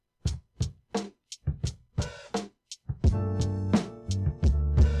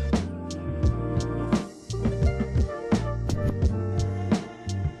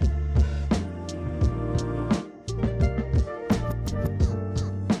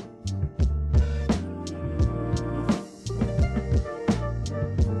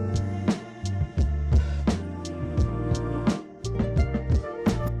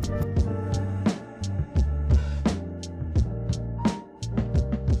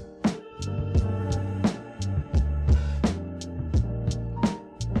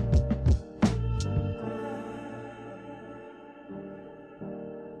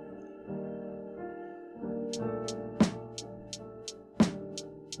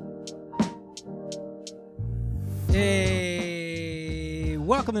Hey,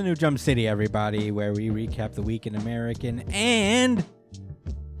 welcome to New Jump City, everybody, where we recap the week in American and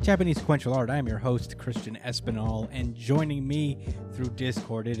Japanese sequential art. I'm your host, Christian Espinal, and joining me through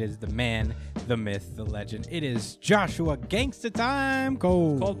Discord, it is the man, the myth, the legend. It is Joshua Gangsta Time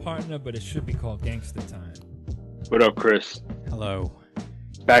Cole. Called partner, but it should be called Gangsta Time. What up, Chris? Hello.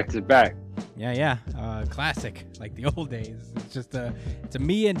 Back to back. Yeah. Classic, like the old days. It's a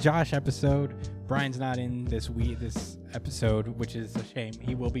me and Josh episode. Brian's not in this episode, which is a shame.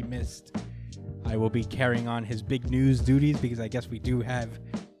 He will be missed. I will be carrying on his big news duties because I guess we do have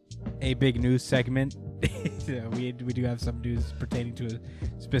a big news segment. we do have some news pertaining to a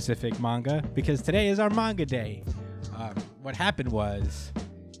specific manga because today is our manga day. What happened was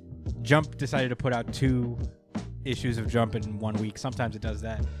Jump decided to put out 2 issues of Jump in 1 week. Sometimes it does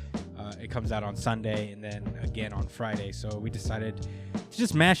that. It comes out on Sunday and then again on Friday. So we decided to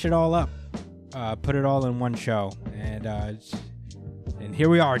just mash it all up, put it all in one show, and here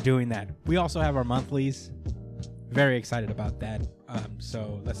we are doing that. We also have our monthlies. Very excited about that.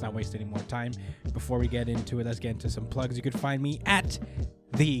 So let's not waste any more time. Before we get into it, let's get into some plugs. You can find me at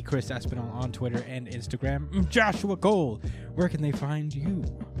the Chris Espinal on Twitter and Instagram. Joshua Cole, where can they find you?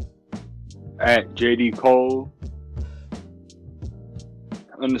 At JD Cole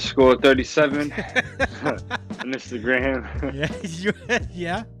 _37 on Instagram.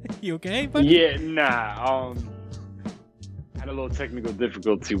 Yeah. You okay, buddy? Yeah, nah. Had a little technical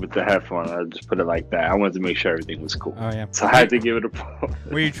difficulty with the headphone. I'll just put it like that. I wanted to make sure everything was cool. Oh yeah. So I had to give it a pause.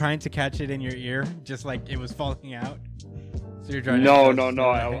 Were you trying to catch it in your ear, just like it was falling out? So you're trying No. to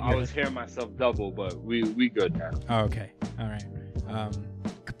I was hearing myself double, but we good now. Oh, okay. All right.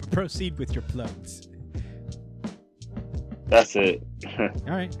 Proceed with your plugs. That's it. All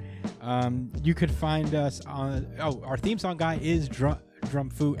right. You could find us on. Our theme song guy is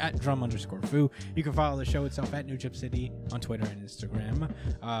Drumfoo at drum_foo. You can follow the show itself at New Jump City on Twitter and Instagram.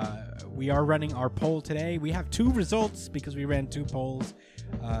 We are running our poll today. We have 2 results because we ran 2 polls.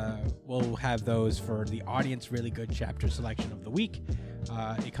 We'll have those for the audience really good chapter selection of the week.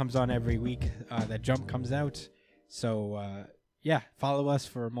 It comes on every week that Jump comes out. So follow us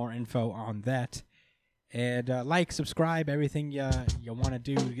for more info on that. And like, subscribe, everything you want to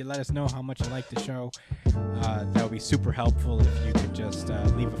do. You let us know how much you like the show. That would be super helpful if you could just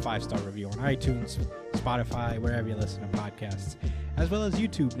leave a 5-star review on iTunes, Spotify, wherever you listen to podcasts, as well as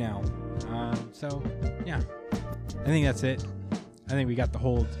YouTube now. I think that's it. I think we got the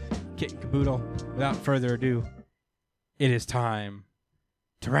whole kit and caboodle. Without further ado, it is time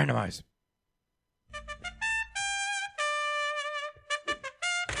to randomize.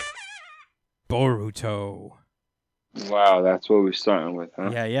 Boruto. Wow, that's what we're starting with, huh?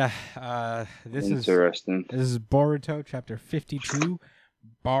 Yeah. This Interesting. is Boruto, chapter 52,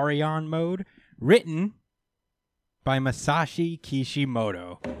 Baryon mode, written by Masashi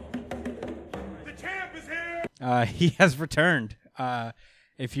Kishimoto. The champ is here! He has returned.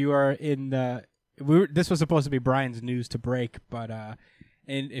 If you are in this was supposed to be Brian's news to break, but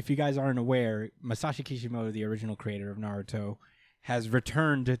and if you guys aren't aware, Masashi Kishimoto, the original creator of Naruto, has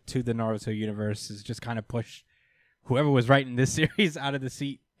returned to the Naruto universe. Has just kind of pushed whoever was writing this series out of the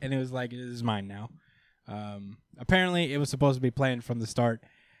seat, and it was like, this is mine now. Apparently, it was supposed to be planned from the start.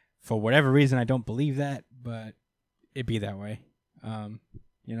 For whatever reason, I don't believe that, but it be that way. In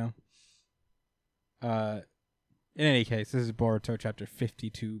any case, this is Boruto chapter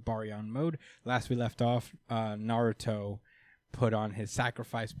 52, Baryon mode. Last we left off, Naruto put on his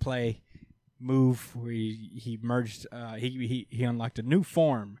sacrifice play move where he merged. He unlocked a new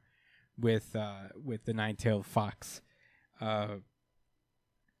form with the nine-tailed fox, and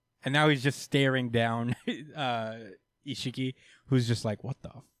now he's just staring down Ishiki, who's just like, "What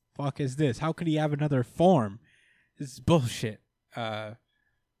the fuck is this? How could he have another form? This is bullshit." And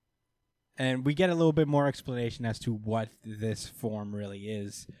we get a little bit more explanation as to what this form really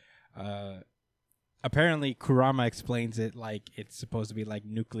is. Apparently, Kurama explains it like it's supposed to be like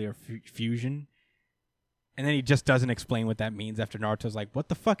nuclear fusion. And then he just doesn't explain what that means after Naruto's like, what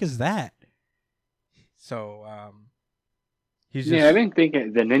the fuck is that? So, he's just... Yeah, I didn't think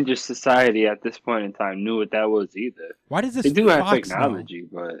the Ninja Society at this point in time knew what that was either. Why does this They do have fox technology,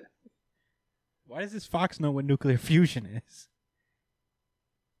 but... Why does this fox know what nuclear fusion is?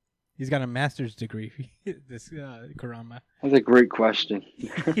 He's got a master's degree, this Kurama. That's a great question.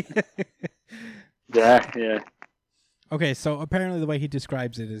 Yeah. Okay, so apparently the way he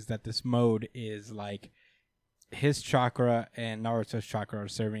describes it is that this mode is like his chakra and Naruto's chakra are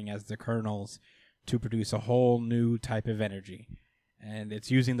serving as the kernels to produce a whole new type of energy. And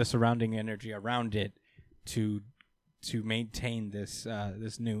it's using the surrounding energy around it to maintain this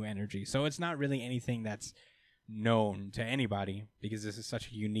this new energy. So it's not really anything that's known to anybody because this is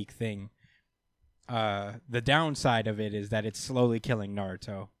such a unique thing. The downside of it is that it's slowly killing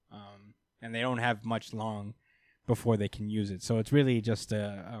Naruto, and they don't have much long before they can use it. So it's really just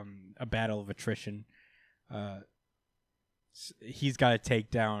a battle of attrition. He's got to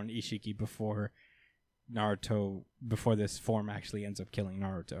take down Ishiki before this form actually ends up killing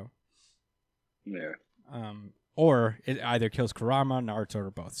Naruto. Yeah. Or it either kills Kurama, Naruto,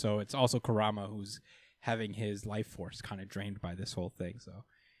 or both. So it's also Kurama who's having his life force kind of drained by this whole thing. So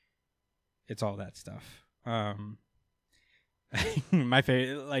it's all that stuff. My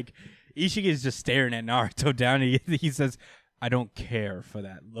favorite, like, Ishiki is just staring at Naruto down. He says, "I don't care for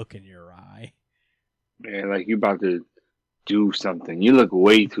that look in your eye." Man, like you about to do something. You look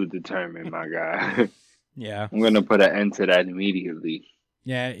way too determined, my guy. Yeah. I'm gonna put an end to that immediately.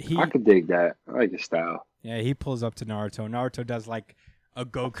 Yeah, I could dig that. I like his style. Yeah, he pulls up to Naruto. Naruto does like a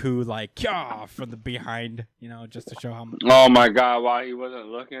Goku like Kya from the behind, just to show how much. Oh my god, why he wasn't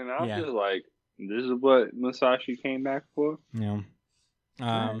looking? I was Yeah. just like, this is what Musashi came back for? Yeah.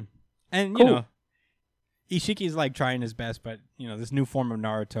 And Cool. Ishiki's like trying his best, but this new form of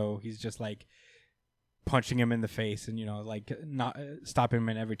Naruto, he's just like punching him in the face and like not stopping him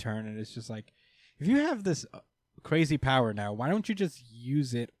in every turn, and it's just like, if you have this crazy power now, why don't you just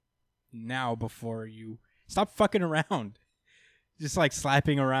use it now before you stop fucking around? Just like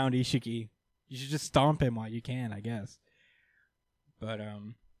slapping around Ishiki. You should just stomp him while you can, I guess. But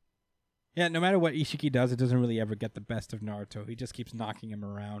yeah, no matter what Ishiki does, it doesn't really ever get the best of Naruto. He just keeps knocking him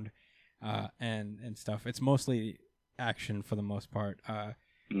around and stuff. It's mostly action for the most part.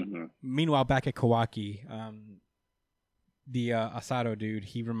 Meanwhile, back at Kawaki, the Asado dude,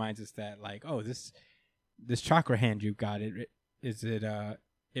 he reminds us that like, oh, this chakra hand you got, it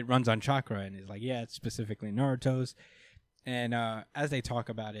runs on chakra, and he's like, yeah, it's specifically Naruto's. And as they talk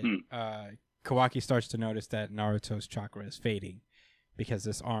about it, Kawaki starts to notice that Naruto's chakra is fading because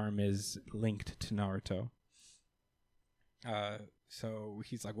this arm is linked to Naruto. So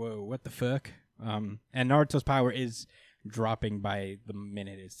he's like, whoa, what the fuck? And Naruto's power is dropping by the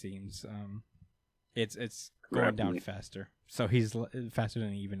minute, it seems. It's going down faster. So he's faster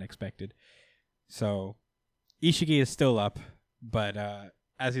than he even expected. So Ishiki is still up, but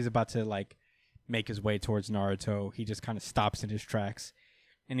as he's about to like make his way towards Naruto, he just kind of stops in his tracks,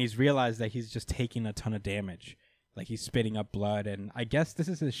 and he's realized that he's just taking a ton of damage. Like he's spitting up blood, and I guess this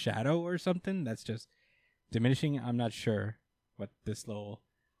is his shadow or something that's just diminishing. I'm not sure what this little.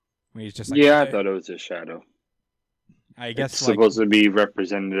 When he's just like, yeah, I thought it was a shadow. I guess it's like, supposed to be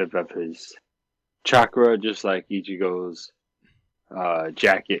representative of his chakra, just like Ichigo's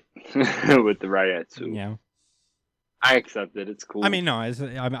jacket with the Raiatsu. Yeah. I accept it. It's cool. I mean, no,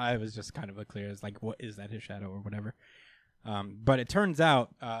 I was just kind of unclear. It's like, what is that, his shadow or whatever? But it turns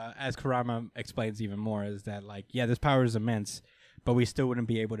out, as Kurama explains even more, is that like, yeah, this power is immense, but we still wouldn't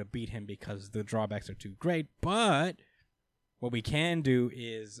be able to beat him because the drawbacks are too great. But what we can do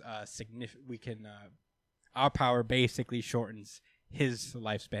is our power basically shortens his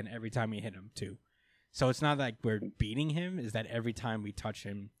lifespan every time we hit him too. So it's not like we're beating him; is that every time we touch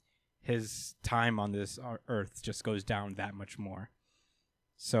him, his time on this earth just goes down that much more.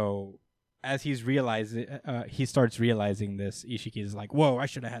 So as he starts realizing this, Ishiki is like, whoa, I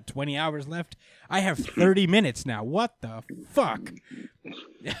should have had 20 hours left. I have 30 minutes now. What the fuck?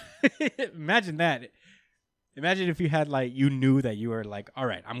 Imagine that. Imagine if you had like, you knew that you were like, all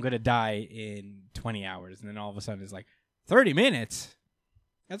right, I'm going to die in 20 hours. And then all of a sudden it's like 30 minutes.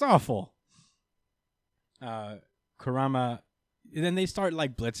 That's awful. Kurama, then they start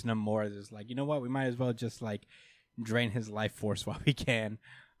like blitzing him more. It's like, you know what? We might as well just like drain his life force while we can.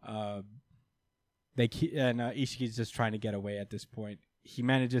 Ishiki's just trying to get away at this point. He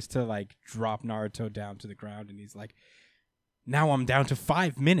manages to like drop Naruto down to the ground, and he's like, now I'm down to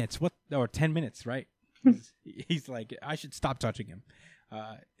 5 minutes. Or 10 minutes, right? He's like, I should stop touching him.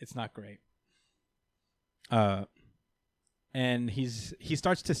 It's not great. And he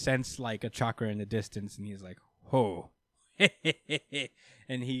starts to sense like a chakra in the distance, and he's like, oh.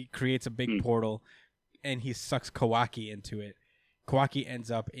 And he creates a big portal, and he sucks Kawaki into it. Kawaki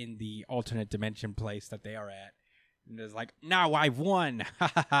ends up in the alternate dimension place that they are at. And it's like, now I've won.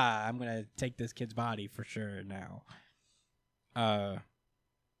 I'm going to take this kid's body for sure now.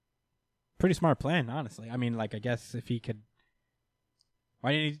 Pretty smart plan, honestly. I mean, like, I guess if he could...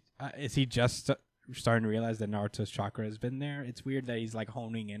 Why didn't he... is he just starting to realize that Naruto's chakra has been there? It's weird that he's, like,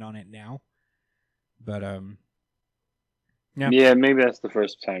 honing in on it now. But, yeah, maybe that's the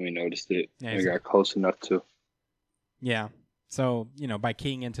first time he noticed it. Yeah, he got close enough to. Yeah. So, by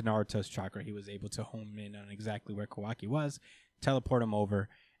keying into Naruto's chakra, he was able to hone in on exactly where Kawaki was, teleport him over,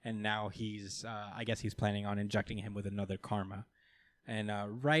 and now he's I guess he's planning on injecting him with another karma. And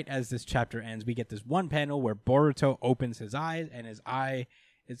right as this chapter ends, we get this one panel where Boruto opens his eyes, and his eye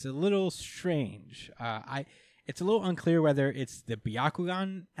is a little strange. It's a little unclear whether it's the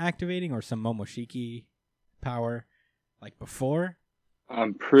Byakugan activating or some Momoshiki power like before.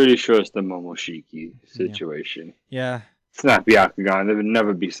 I'm pretty sure it's the Momoshiki situation. Yeah. It's not Byakugan. There would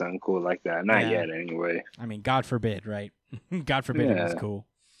never be something cool like that. Not yet, anyway. I mean, God forbid, right? God forbid it was cool.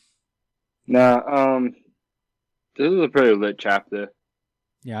 Nah, this is a pretty lit chapter.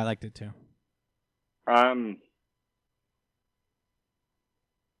 Yeah, I liked it too.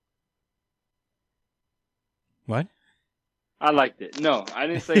 What? I liked it. No, I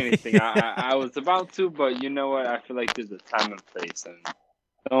didn't say anything. I was about to, but you know what? I feel like there's a time and place, and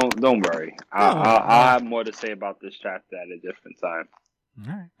don't worry. I'll have more to say about this chapter at a different time.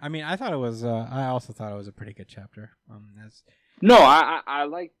 All right. I mean, I thought it was. I also thought it was a pretty good chapter. No, I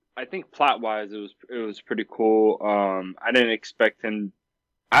like. I think plot wise, it was pretty cool. I didn't expect him.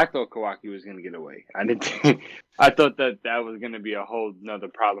 I thought Kawaki was gonna get away. I didn't. I thought that was gonna be a whole nother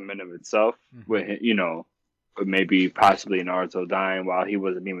problem in of itself. With maybe possibly Naruto dying while he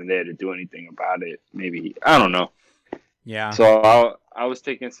wasn't even there to do anything about it. Maybe I don't know. Yeah. So I was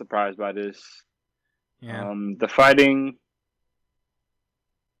taken surprised by this. Yeah. The fighting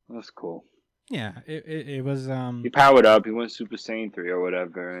was cool. Yeah, it was. He powered up. He went Super Saiyan 3 or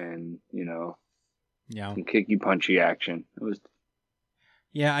whatever, and some kicky punchy action. It was.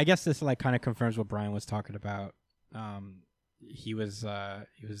 Yeah, I guess this like kind of confirms what Brian was talking about. He was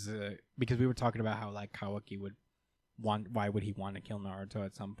because we were talking about how like Kawaki why would he want to kill Naruto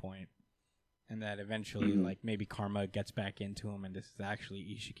at some point, and that eventually like maybe karma gets back into him, and this is actually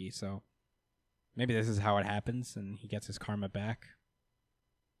Ishiki. So maybe this is how it happens, and he gets his karma back.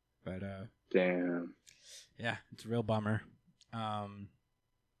 But damn. Yeah, it's a real bummer.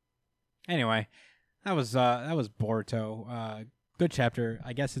 Anyway, that was Boruto. Good chapter.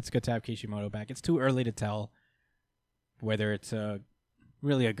 I guess it's good to have Kishimoto back. It's too early to tell whether it's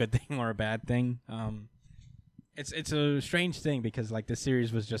really a good thing or a bad thing. It's a strange thing because like the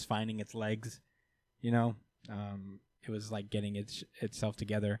series was just finding its legs, It was like getting itself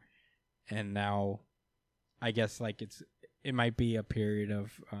together, and now I guess like it might be a period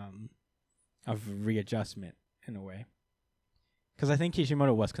of readjustment in a way. Because I think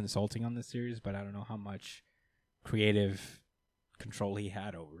Kishimoto was consulting on this series, but I don't know how much creative control he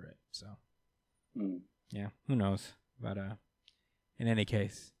had over it. So, yeah, who knows? But in any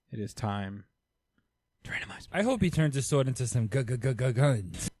case, it is time to randomize. I hope he turns his sword into some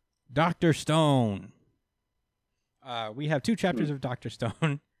guns. Dr. Stone. We have 2 chapters of Dr.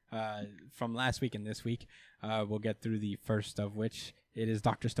 Stone from last week and this week. We'll get through the first of which it is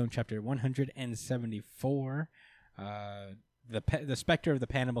Dr. Stone chapter 174, the Spectre of the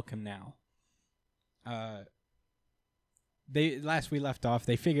Panama Canal. Last we left off,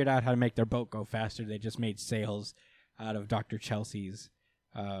 they figured out how to make their boat go faster. They just made sails out of Dr. Chelsea's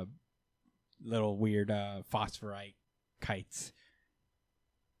little weird phosphorite kites.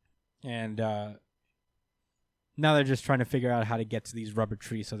 And now they're just trying to figure out how to get to these rubber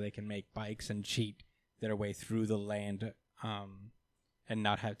trees so they can make bikes and cheat their way through the land and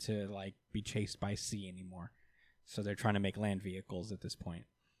not have to like be chased by sea anymore. So they're trying to make land vehicles at this point.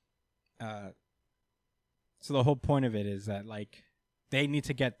 So the whole point of it is that like they need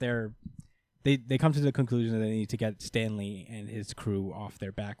to get they come to the conclusion that they need to get Stanley and his crew off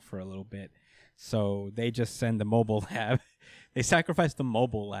their back for a little bit. So they just send the mobile lab. They sacrificed the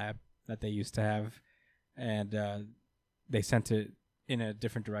mobile lab that they used to have, and they sent it in a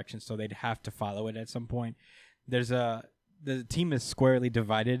different direction. So they'd have to follow it at some point. The team is squarely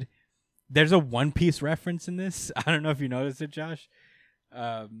divided. There's a One Piece reference in this. I don't know if you noticed it, Josh.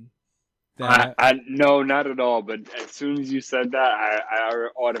 No, not at all. But as soon as you said that, I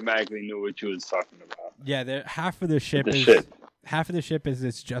automatically knew what you was talking about. Yeah, half of the ship is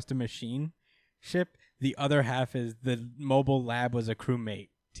it's just a machine ship. The other half is the mobile lab was a crewmate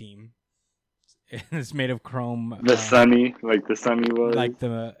team. It's made of chrome. The Sunny was like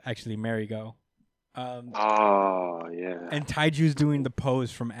the actually Marigo. Oh yeah. And Taiju's doing the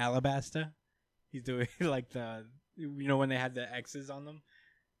pose from Alabasta. He's doing like when they had the X's on them.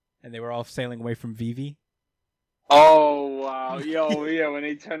 And they were all sailing away from Vivi. Oh wow! Yo, yeah, when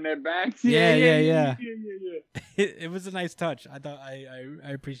they turned their backs. Yeah. It was a nice touch. I thought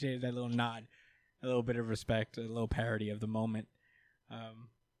I appreciated that little nod, a little bit of respect, a little parody of the moment.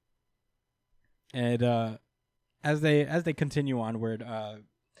 And as they continue onward,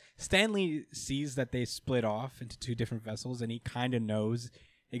 Stanley sees that they split off into 2 different vessels, and he kind of knows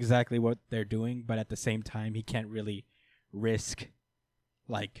exactly what they're doing, but at the same time, he can't really risk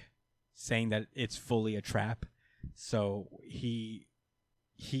like saying that it's fully a trap. So he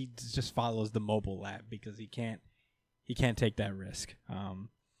just follows the mobile lab because he can't take that risk.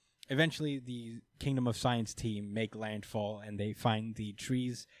 Eventually, the Kingdom of Science team make landfall and they find the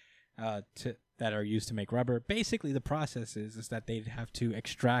trees that are used to make rubber. Basically, the process is that they'd have to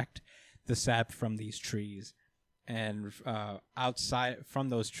extract the sap from these trees, and outside from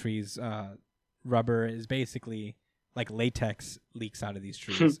those trees, rubber is basically like latex leaks out of these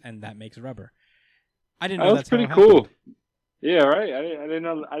trees, and that makes rubber. I didn't know That's that's pretty how it cool. happened. Yeah, right. I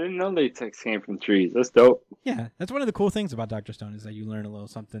didn't know latex came from trees. That's dope. Yeah, that's one of the cool things about Dr. Stone is that you learn a little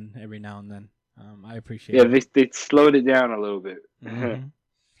something every now and then. I appreciate Yeah, it. they slowed it down a little bit. Mhm.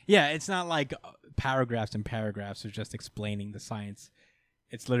 Yeah, it's not like paragraphs and paragraphs of just explaining the science.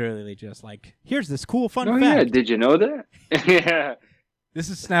 It's literally just like, here's this cool fun Oh fact. yeah, did you know that? Yeah. This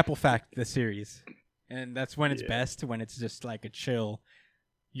is Snapple Fact, the series. And that's when it's Yeah. best, when it's just like a chill.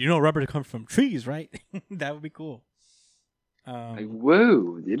 You know rubber comes from trees, right? That would be cool. Like,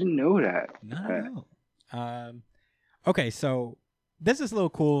 whoa, didn't know that. No. Okay, so there's this little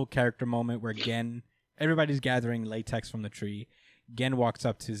cool character moment where Gen, everybody's gathering latex from the tree. Gen walks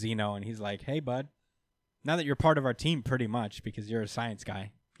up to Zeno and he's like, hey, bud, now that you're part of our team pretty much because you're a science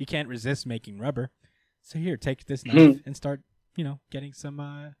guy, you can't resist making rubber. So here, take this knife and start, getting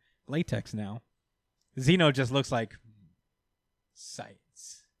some latex now. Zeno just looks like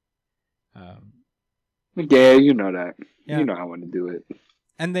science. Yeah, you know that. Yeah. You know I want to do it.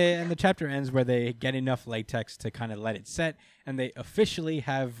 And the chapter ends where they get enough latex to kind of let it set, and they officially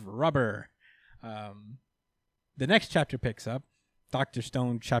have rubber. The next chapter picks up, Dr.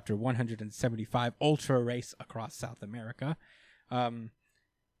 Stone, chapter 175, Ultra Race Across South America.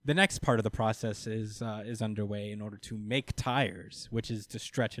 The next part of the process is underway in order to make tires, which is to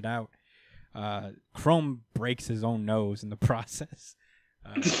stretch it out. Chrome breaks his own nose in the process.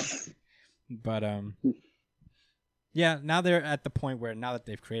 But yeah, now they're at the point where now that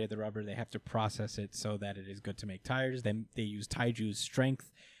they've created the rubber, they have to process it so that it is good to make tires. They use Taiju's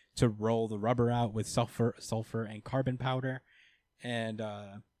strength to roll the rubber out with sulfur and carbon powder. And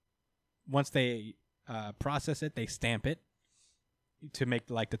once they process it, they stamp it to make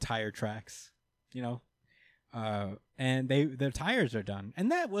like the tire tracks, and their tires are done. And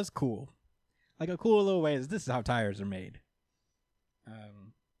that was cool. Like a cool little way is this is how tires are made.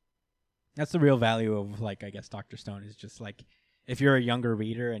 That's the real value of, like, I guess Dr. Stone is just like, if you're a younger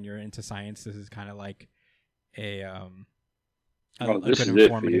reader and you're into science, this is kind of like a This good is it for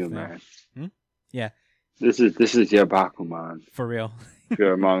informative you, thing. man. Yeah, This is your Bakuman. for real. If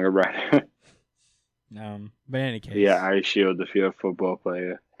you're a manga writer. But in any case, Yeah, Ice Shield if you're a football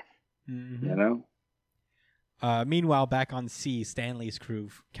player. mhm. You know? Meanwhile, back on sea, Stanley's crew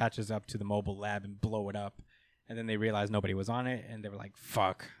catches up to the mobile lab and blow it up. And then they realize nobody was on it, and they were like,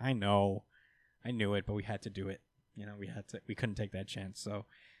 fuck, I knew it, but we had to do it. We couldn't take that chance. So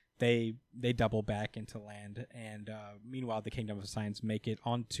they double back into land, and meanwhile, the Kingdom of Science make it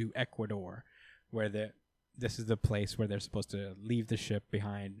onto Ecuador, where this is the place where they're supposed to leave the ship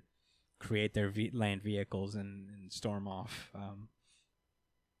behind, create their land vehicles, and storm off.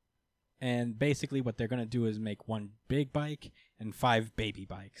 And basically what they're going to do is make one big bike and 5 baby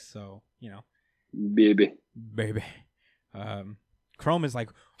bikes. So, Baby. baby. Chrome is like,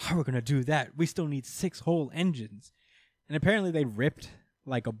 how are we going to do that? We still need 6 whole engines. And apparently they ripped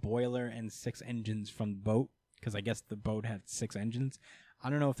like a boiler and 6 engines from the boat, because I guess the boat had 6 engines. I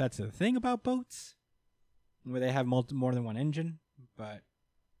don't know if that's a thing about boats, where they have more than one engine, but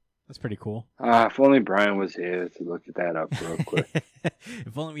that's pretty cool. If only Brian was here to look at that up real quick.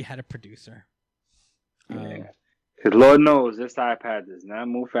 If only we had a producer. Yeah. Because Lord knows this iPad does not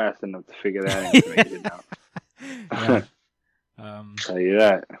move fast enough to figure that information out. Yeah. Tell you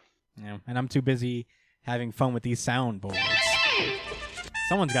that. Yeah, and I'm too busy having fun with these soundboards.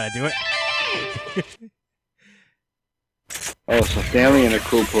 Someone's got to do it. Oh, so Stanley and the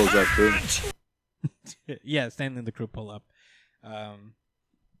crew pulls up too. Yeah, Stanley and the crew pull up.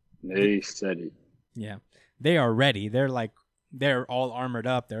 They said it. Yeah, they are ready. They're all armored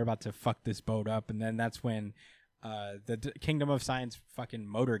up. They're about to fuck this boat up, and then that's when the Kingdom of Science fucking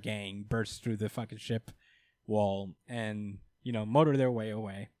motor gang bursts through the fucking ship wall and motor their way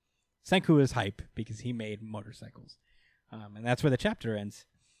away. Senku is hype because he made motorcycles, and that's where the chapter ends.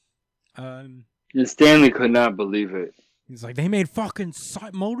 And Stanley could not believe it. He's like, they made fucking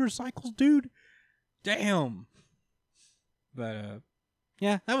motorcycles, dude. Damn. But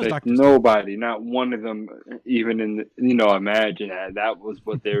yeah, that was Like Dr. nobody, not one of them, even imagine that was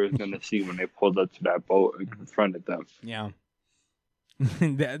what they were going to see when they pulled up to that boat and confronted them. Yeah.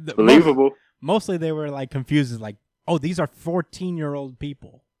 Believable. Mostly they were like confused, like, Oh, these are 14-year-old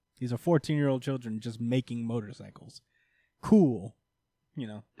people. These are 14-year-old children just making motorcycles. Cool. You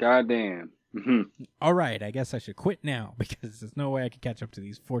know. Goddamn. All right, I guess I should quit now because there's no way I could catch up to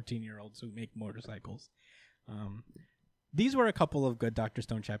these 14-year-olds who make motorcycles. These were a couple of good Dr.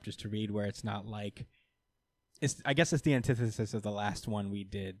 Stone chapters to read where it's not like... I guess it's the antithesis of the last one we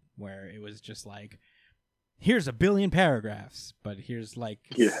did where it was just like, here's a billion paragraphs, but here's like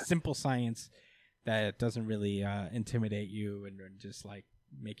simple science that doesn't really intimidate you and just like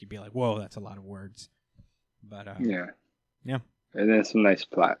make you be like, whoa, that's a lot of words. But yeah. And then some nice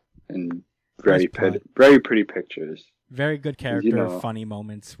plot and very pretty pictures. Very good character, funny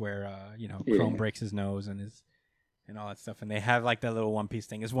moments where Chrome breaks his nose and all that stuff, and they have like that little One Piece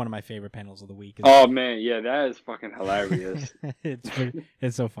thing. It's one of my favorite panels of the week. Oh man, yeah, that is fucking hilarious.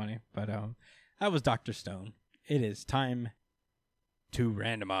 It's so funny. But that was Dr. Stone. It is time to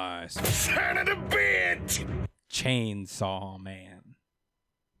randomize. Son of a bitch! Chainsaw Man.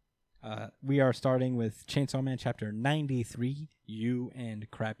 We are starting with Chainsaw Man chapter 93, You and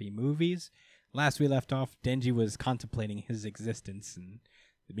Crappy Movies. Last we left off, Denji was contemplating his existence and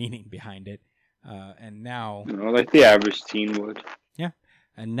the meaning behind it. And now... like the average teen would. Yeah.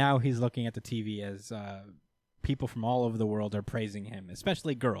 And now he's looking at the TV as people from all over the world are praising him,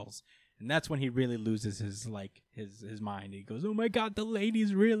 especially girls. And that's when he really loses his mind. He goes, oh my god, the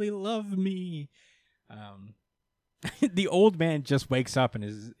ladies really love me. The old man just wakes up and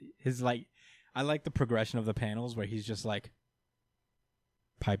is like... I like the progression of the panels where he's just like...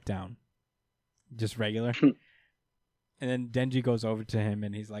 pipe down. Just regular. And then Denji goes over to him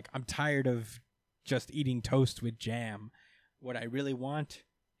and he's like, I'm tired of just eating toast with jam. What I really want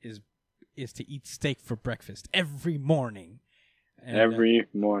is to eat steak for breakfast every morning. And, every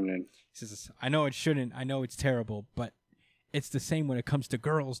morning. He says, I know it shouldn't. I know it's terrible, but it's the same when it comes to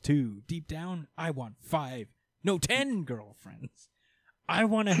girls too. Deep down, I want 10 girlfriends. I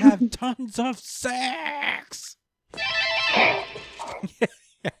want to have tons of sex.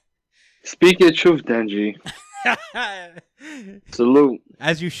 Speak your truth, Denji. Salute.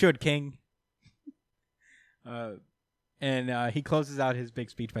 As you should, King. And he closes out his big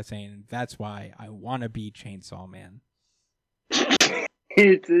speech by saying, that's why I want to be Chainsaw Man.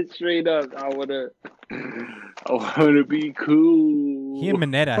 It's straight up. I wanna be cool. He and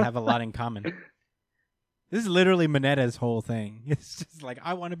Mineta have a lot in common. This is literally Mineta's whole thing. It's just like,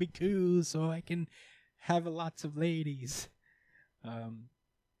 I want to be cool so I can have lots of ladies.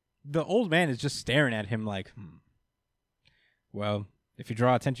 The old man is just staring at him like, well, if you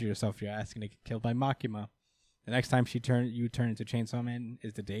draw attention to yourself, you're asking to get killed by Makima. The next time you turn into Chainsaw Man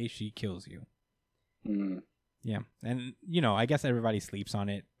is the day she kills you. Mm. Yeah, and I guess everybody sleeps on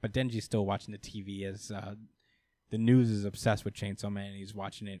it, but Denji's still watching the TV as the news is obsessed with Chainsaw Man, and he's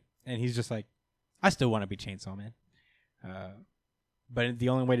watching it, and he's just like, I still want to be Chainsaw Man. But the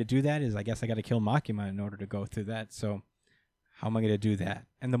only way to do that is, I guess I got to kill Makima in order to go through that, so how am I going to do that?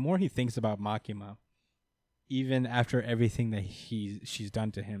 And the more he thinks about Makima, even after everything that she's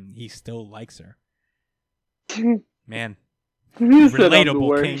done to him, he still likes her. Man.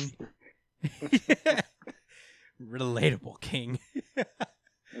 Relatable, King. Relatable, King. At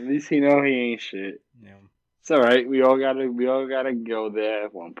least he know he ain't shit. Yeah. It's alright. We all gotta go there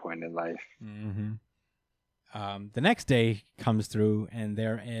at one point in life. Mm-hmm. The next day comes through, and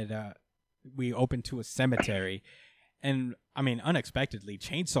we open to a cemetery. And, I mean, unexpectedly,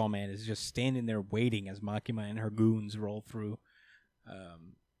 Chainsaw Man is just standing there waiting as Makima and her goons roll through.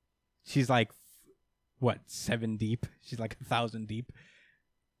 She's like, 7 deep? She's like 1,000 deep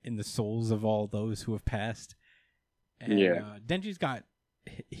in the souls of all those who have passed. And,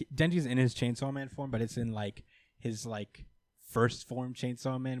 Denji's in his Chainsaw Man form, but it's in, like, his, like, first form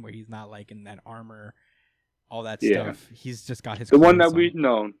Chainsaw Man, where he's not, like, in that armor, all that stuff. He's just got his the one that we've on.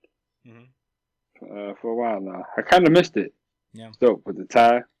 known. For a while now. I kind of missed it. Yeah. So with the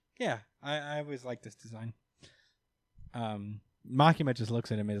tie. Yeah, I always like this design. Makima just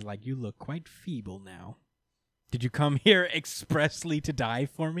looks at him and is like, you look quite feeble now. Did you come here expressly to die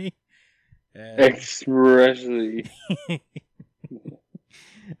for me? Expressly.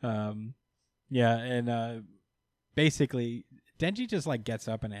 Yeah, and basically, Denji just like gets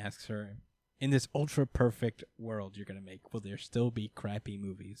up and asks her, in this ultra perfect world you're going to make, will there still be crappy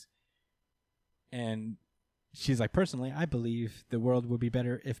movies? And she's like, personally, I believe the world would be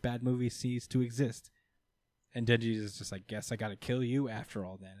better if bad movies cease to exist. And Denji is just like, guess I gotta kill you after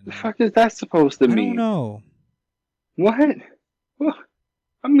all then. The fuck is that supposed to mean? I don't know. What? Well,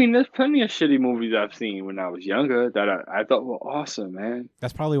 I mean, there's plenty of shitty movies I've seen when I was younger that I thought were awesome, man.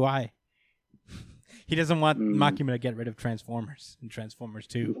 That's probably why. He doesn't want Mm. Makima to get rid of Transformers and Transformers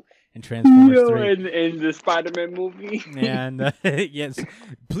 2 and Transformers 3. In the Spider-Man movie. And yes,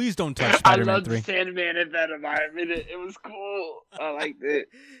 please don't touch I Spider-Man loved 3. Sandman in that environment. It was cool. I liked it.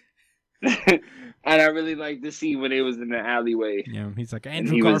 And I really liked the scene when it was in the alleyway. Yeah, he's like And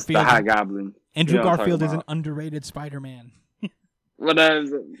Andrew he was the Garfield. Hobgoblin. Andrew You know what I'm Garfield is talking an underrated Spider-Man. But I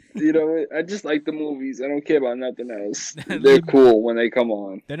just like the movies. I don't care about nothing else. They're cool when they come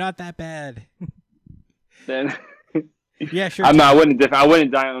on. They're not that bad. Then Yeah, sure. I wouldn't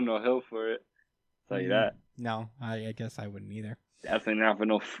die on no hill for it. Tell you that. No, I guess I wouldn't either. Definitely not for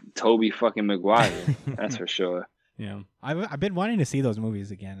no Toby fucking Maguire. That's for sure. Yeah, I've been wanting to see those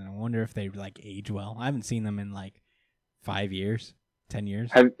movies again, and I wonder if they like age well. I haven't seen them in like 5 years, 10 years.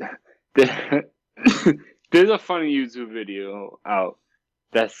 There's a funny YouTube video out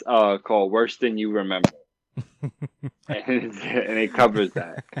that's called "Worse Than You Remember," and it covers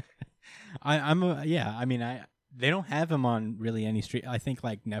that. They don't have him on really any street. I think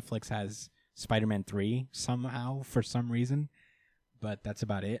like Netflix has Spider-Man 3 somehow for some reason, but that's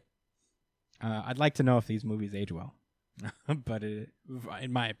about it. I'd like to know if these movies age well, but in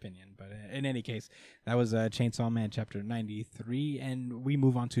my opinion. But in any case, that was Chainsaw Man chapter 93, and we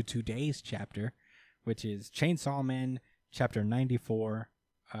move on to today's chapter, which is Chainsaw Man chapter 94,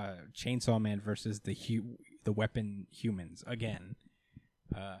 Chainsaw Man versus the weapon humans again.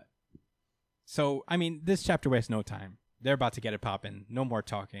 So, I mean, this chapter wastes no time. They're about to get it popping. No more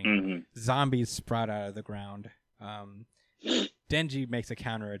talking. Mm-hmm. Zombies sprout out of the ground. Denji makes a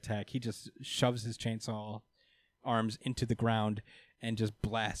counterattack. He just shoves his chainsaw arms into the ground and just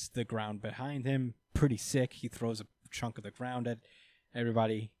blasts the ground behind him. Pretty sick. He throws a chunk of the ground at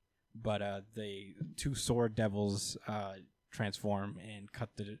everybody. But the two sword devils transform and cut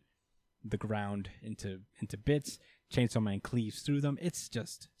the ground into bits. Chainsaw Man cleaves through them. It's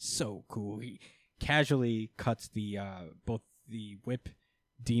just so cool. He casually cuts both the whip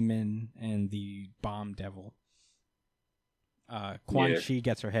demon and the bomb devil. Quan Chi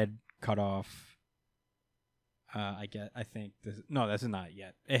gets her head cut off. This is not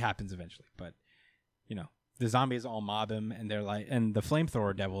yet. It happens eventually, but the zombies all mob him, and they're like, and the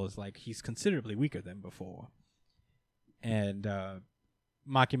flamethrower devil is like, he's considerably weaker than before. And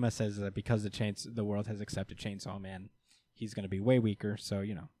Makima says that because the world has accepted Chainsaw Man, he's going to be way weaker. So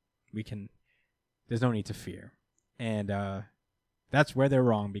there's no need to fear. And that's where they're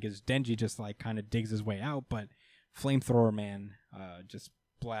wrong, because Denji just like kind of digs his way out, but Flamethrower Man just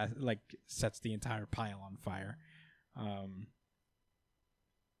sets the entire pile on fire.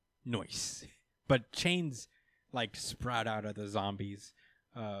 Noise. But chains like sprout out of the zombies,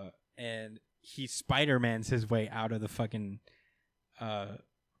 and he Spider-Mans his way out of the fucking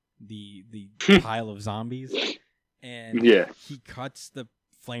the pile of zombies, and he cuts the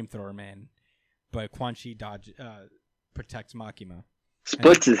Flamethrower Man, but Quan Chi protects Makima.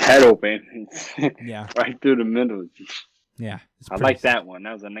 Splits his head open. Yeah. Right through the middle. Yeah. I like that one.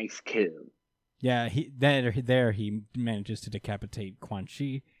 That was a nice kill. Yeah, he manages to decapitate Quan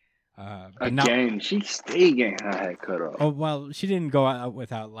Chi. She stayed getting her head cut off. Oh, well, she didn't go out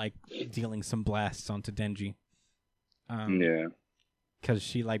without like dealing some blasts onto Denji. Because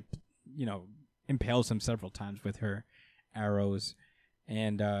she impales him several times with her arrows,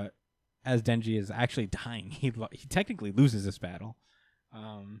 and as Denji is actually dying, he technically loses this battle.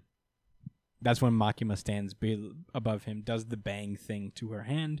 That's when Makima stands above him, does the bang thing to her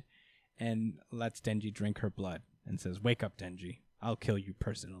hand, and lets Denji drink her blood, and says, "Wake up, Denji. I'll kill you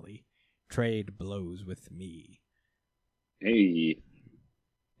personally. Trade blows with me." Hey,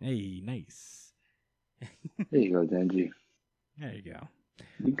 nice. There you go, Denji. There you go.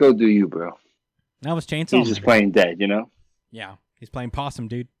 You go do you, bro. That was Chainsaw. He's just playing dead, Yeah, he's playing possum,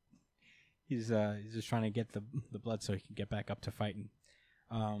 dude. He's just trying to get the blood so he can get back up to fighting.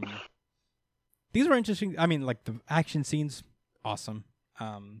 These were interesting. I mean, like the action scenes, awesome.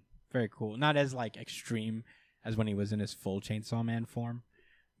 Very cool. Not as like extreme as when he was in his full Chainsaw Man form,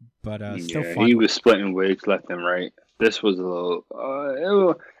 but still fun. He was splitting wigs left and right. This was a little.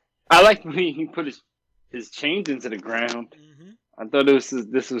 I liked when he put his chains into the ground. Mm-hmm. I thought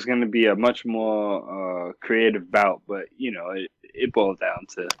this was going to be a much more creative bout, but it boiled down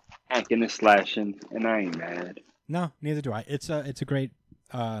to hacking and slashing, and I ain't mad. No, neither do I. It's a great.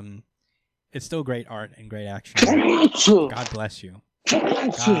 It's still great art and great action. God bless you. God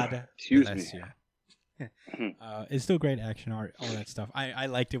bless you. It's still great action art, all that stuff. I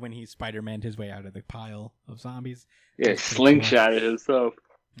liked it when he Spider-Man'd his way out of the pile of zombies. Yeah, slingshotted himself.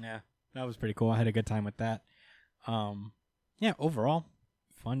 Yeah, that was pretty cool. I had a good time with that. Yeah, overall,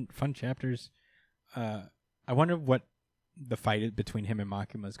 fun chapters. I wonder what the fight between him and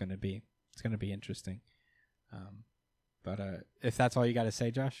Makima is going to be. It's gonna be interesting. But if that's all you got to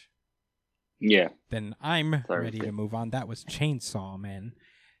say, Josh, Yeah. then I'm Sorry. ready to move on. That was Chainsaw Man.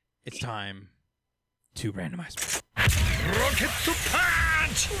 It's time to randomize. Rocket to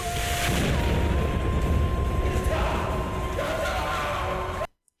punch!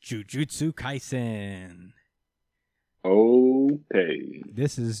 Jujutsu Kaisen. Okay.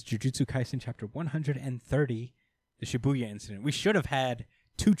 This is Jujutsu Kaisen chapter 130, the Shibuya incident. We should have had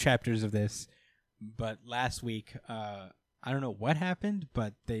 2 chapters of this, but last week, I don't know what happened,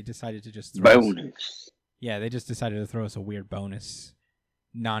 but they decided to just throw Bonus. they just decided to throw us a weird bonus,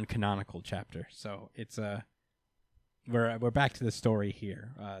 non-canonical chapter. So it's we're back to the story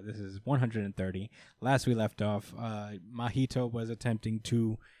here. This is 130. Last we left off, Mahito was attempting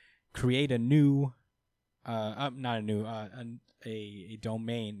to create a new, a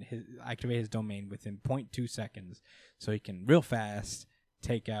domain, activate his domain within 0.2 seconds, so he can real fast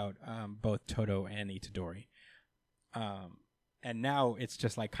take out both Todo and Itadori. And now it's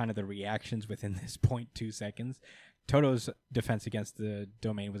just like kind of the reactions within this 0.2 seconds. Todo's defense against the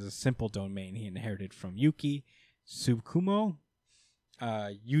domain was a simple domain he inherited from Yuki Tsukumo.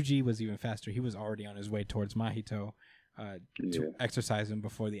 Yuji was even faster. He was already on his way towards Mahito to exercise him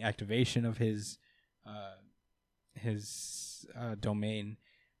before the activation of his domain.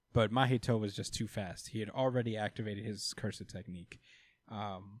 But Mahito was just too fast. He had already activated his Cursa technique.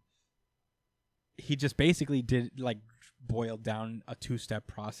 He just basically did boiled down a 2-step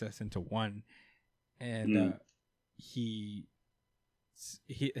process into one, and he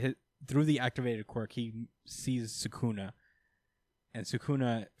through the activated quirk he sees Sukuna, and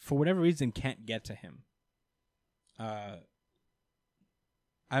Sukuna for whatever reason can't get to him. I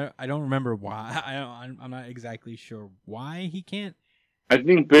don't remember why. I'm not exactly sure why he can't. I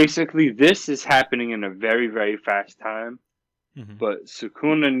think basically this is happening in a very, very fast time, but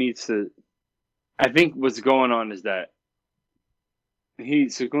Sukuna needs to. I think what's going on is that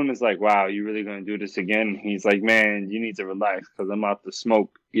Sukuna's like, wow, you really gonna do this again? He's like, man, you need to relax because I'm out to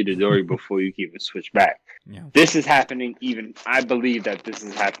smoke Itadori before you can even switch back. Yeah. This is happening I believe that this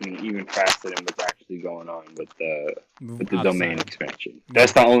is happening even faster than what's actually going on with the domain expansion.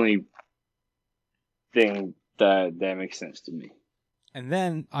 That's the only thing that makes sense to me. And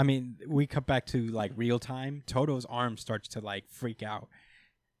then, I mean, we cut back to real time. Todo's arm starts to freak out,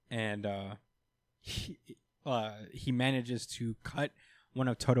 and he manages to cut one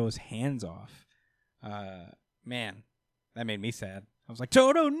of Todo's hands off. Man, that made me sad. I was like,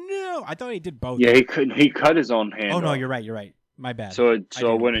 Todo, no! I thought he did both. Yeah, he cut his own hand. Oh no, off. You're right. My bad. So it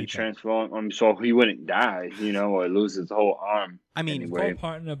wouldn't transform. So he wouldn't die, or lose his whole arm. I mean, It's called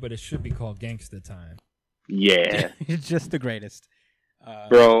partner, but it should be called gangster time. Yeah, it's just the greatest.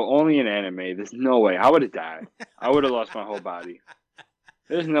 Bro, only in anime. There's no way. I would have died. I would have lost my whole body.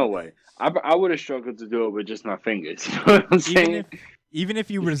 There's no way. I would have struggled to do it with just my fingers. You know what I'm saying? Even if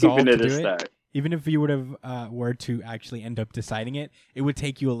you resolved to do it, even if you would have were to actually end up deciding it, it would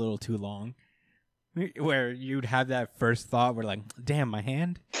take you a little too long. Where you'd have that first thought where damn, my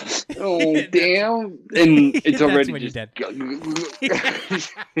hand. Oh, damn. And it's already when just you're dead.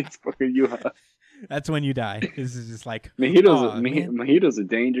 It's fucking you up. That's when you die. This is just Mahito's a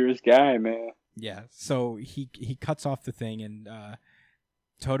dangerous guy, man. Yeah, so he cuts off the thing, and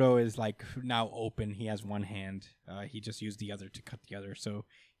Todo is now open. He has one hand. He just used the other to cut the other, so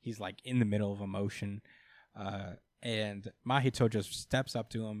he's in the middle of a motion. And Mahito just steps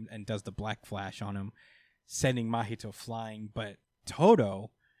up to him and does the black flash on him, sending Mahito flying. But Todo,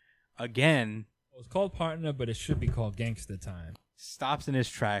 again, It's called partner, but it should be called gangster time. Stops in his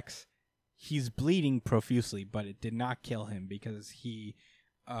tracks. He's bleeding profusely, but it did not kill him because he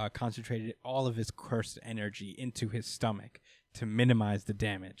concentrated all of his cursed energy into his stomach to minimize the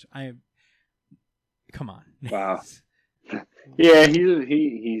damage. Come on. Wow. Yeah,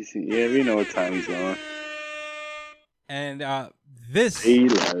 he's we know what time he's on. And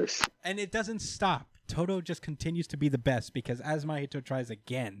and it doesn't stop. Todo just continues to be the best because as Mahito tries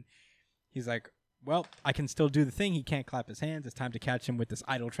again, he's like, well, I can still do the thing. He can't clap his hands. It's time to catch him with this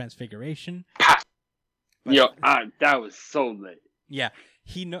idle transfiguration. That was so lit. Yeah,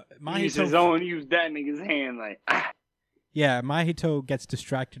 Mahito used that nigga's hand Yeah, Mahito gets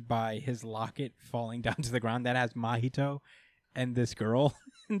distracted by his locket falling down to the ground that has Mahito and this girl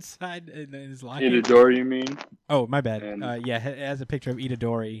inside in his locket. Itadori, you mean? Oh, my bad. Yeah, it has a picture of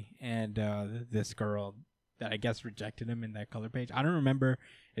Itadori and this girl that I guess rejected him in that color page. I don't remember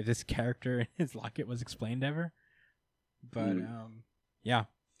if this character in his locket was explained ever. But, yeah.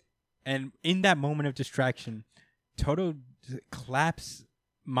 And in that moment of distraction, Todo claps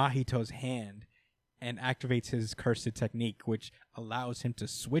Mahito's hand and activates his cursed technique, which allows him to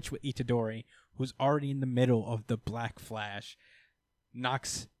switch with Itadori, who's already in the middle of the Black Flash,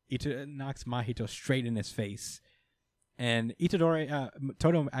 knocks Mahito straight in his face. And Itadori,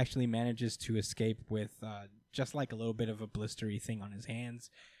 Todo actually manages to escape with just like a little bit of a blistery thing on his hands.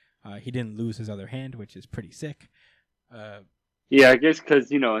 He didn't lose his other hand, which is pretty sick. Yeah, I guess because,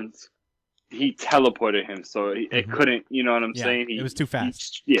 he teleported him, so it couldn't, you know what I'm saying? It was too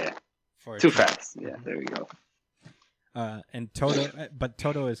fast. Too fast. Yeah, there we go. And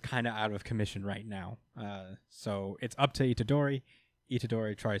Todo is kind of out of commission right now. So it's up to Itadori.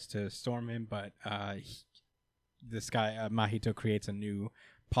 Itadori tries to storm him, but this guy, Mahito, creates a new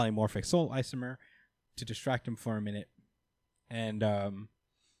polymorphic soul isomer to distract him for a minute. And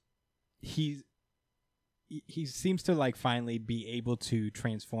he seems to like finally be able to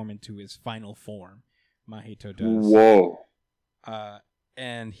transform into his final form. Mahito does. Whoa.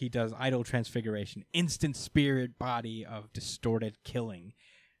 And he does idol transfiguration, instant spirit body of distorted killing.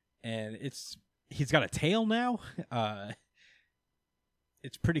 And he's got a tail now.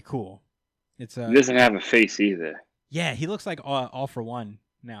 It's pretty cool. He doesn't have a face either. Yeah, he looks like All for One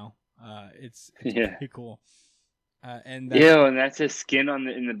now. It's pretty cool. And that's his skin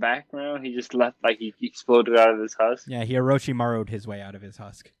in the background. He just left like he exploded out of his husk. Yeah, he Orochimaru'd his way out of his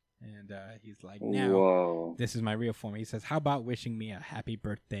husk, and he's like, "Now, whoa, this is my real form." He says, "How about wishing me a happy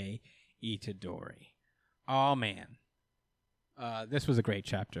birthday, Itadori?" Oh man, this was a great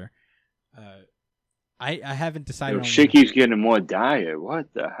chapter. I haven't decided. Shit keeps getting more dire.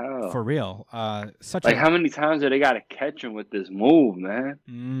 What the hell? For real. How many times do they gotta catch him with this move,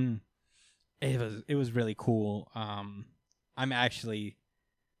 man? It was really cool. I'm actually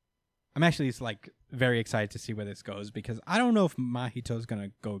like very excited to see where this goes, because I don't know if Mahito's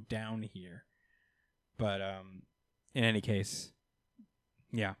gonna go down here, but in any case,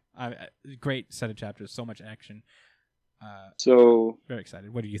 yeah, great set of chapters, so much action. So very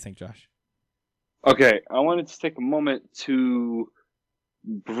excited. What do you think, Josh? Okay, I wanted to take a moment to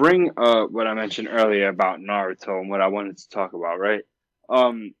bring up what I mentioned earlier about Naruto and what I wanted to talk about, right?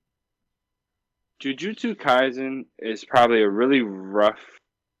 Jujutsu Kaisen is probably a really rough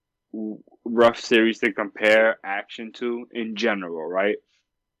series to compare action to in general, right?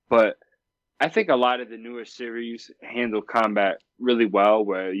 But I think a lot of the newer series handle combat really well,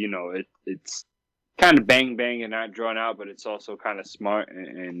 where, it's kind of bang bang and not drawn out, but it's also kind of smart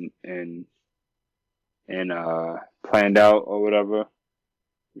and planned out, or whatever,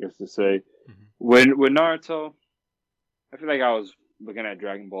 I guess to say. Mm-hmm. With Naruto, I feel like I was looking at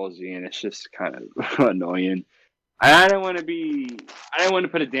Dragon Ball Z, and it's just kind of annoying. And I didn't want to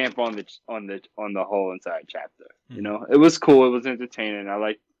put a damp on the whole entire chapter. Mm-hmm. It was cool, it was entertaining. I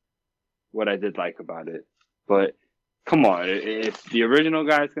liked what I did like about it. But come on, if the original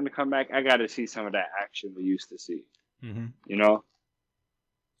guy is going to come back, I got to see some of that action we used to see. Mm-hmm.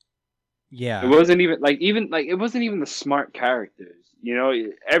 Yeah. It wasn't even it wasn't even the smart characters.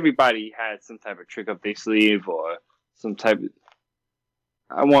 Everybody had some type of trick up their sleeve or some type of.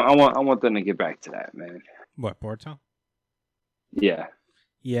 I want them to get back to that, man. What, Boruto? Yeah.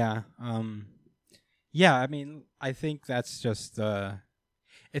 Yeah. Yeah. I mean, I think that's just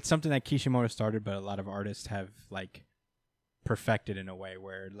it's something that Kishimoto started, but a lot of artists have like perfected in a way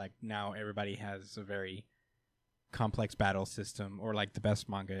where like now everybody has a very complex battle system, or like the best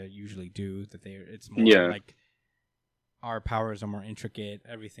manga usually do. It's more like our powers are more intricate.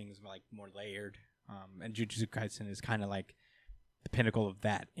 Everything's like more layered. And Jujutsu Kaisen is kind of like the pinnacle of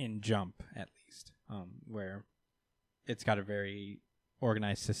that in Jump, at least, where it's got a very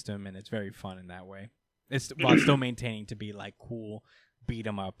organized system and it's very fun in that way. It's while still maintaining to be like cool beat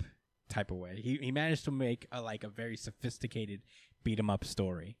 'em up type of way. He managed to make a very sophisticated beat 'em up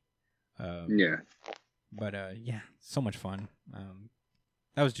story. But yeah, so much fun.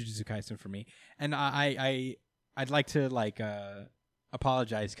 That was Jujutsu Kaisen for me, and I'd like to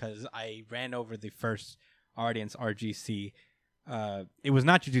apologize because I ran over the first audience RGC. It was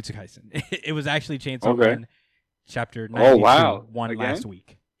not Jujutsu Kaisen. It was actually Chainsaw Man Chapter 92. Oh wow! Won last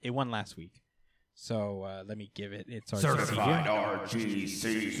week. It won last week. So let me give it its RGC. Certified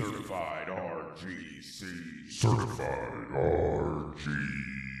RGC. Certified RGC. Certified RGC.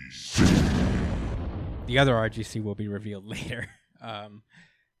 The other RGC will be revealed later.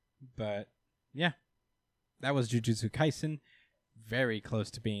 But yeah, that was Jujutsu Kaisen. Very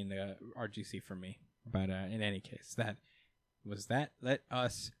close to being the RGC for me. But in any case, that was that. Let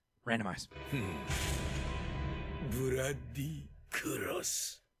us randomize. Bloody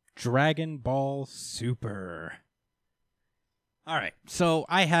Cross. Dragon Ball Super. All right, so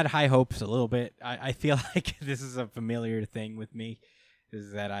I had high hopes a little bit. I feel like this is a familiar thing with me.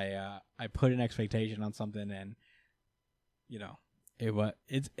 is that I put an expectation on something, and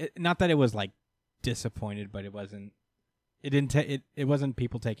it's not that it was like disappointed, but it wasn't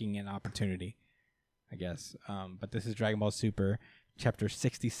people taking an opportunity, I guess. But this is Dragon Ball Super Chapter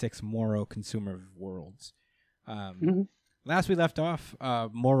 66, Moro, Consumer of Worlds. Last we left off,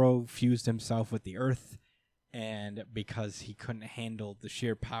 Moro fused himself with the Earth, and because he couldn't handle the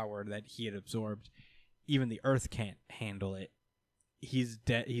sheer power that he had absorbed, even the Earth can't handle it. He's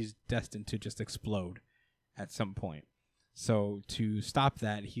destined to just explode at some point. So to stop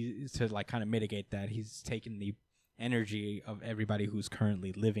that, to like kind of mitigate that, he's taken the energy of everybody who's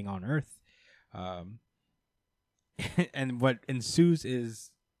currently living on Earth. And what ensues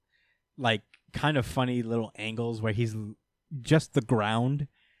is like kind of funny little angles where he's just the ground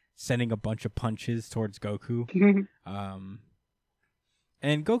sending a bunch of punches towards Goku.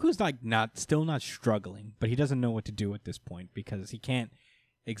 And Goku's like still not struggling, but he doesn't know what to do at this point because he can't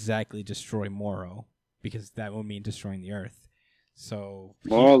exactly destroy Moro because that would mean destroying the Earth. So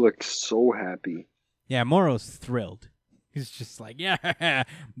Moro looks so happy. Yeah, Moro's thrilled. He's just like, yeah,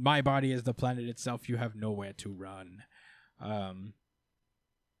 my body is the planet itself. You have nowhere to run.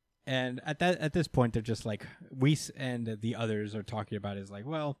 And at this point, they're just like, Whis and the others are talking about is like,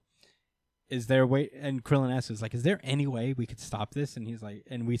 well, is there a way? And Krillin asks is like, is there any way we could stop this? And he's like,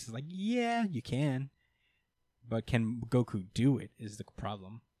 and Whis is like, yeah, you can. But can Goku do it is the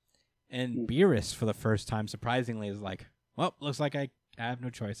problem. And Beerus, for the first time, surprisingly, is like, well, looks like I have no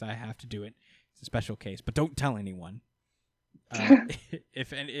choice. I have to do it. It's a special case, but don't tell anyone.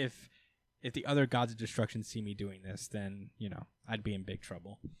 If the other gods of destruction see me doing this, then I'd be in big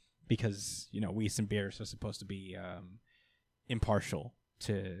trouble because Whis and Beerus are supposed to be impartial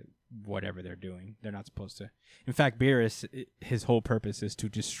to whatever they're doing. They're not supposed to. In fact, Beerus, his whole purpose is to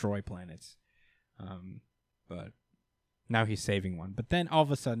destroy planets. But now he's saving one. But then all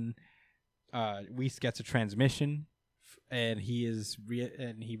of a sudden, Whis gets a transmission, and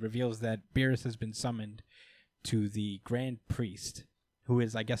he reveals that Beerus has been summoned to the Grand Priest, who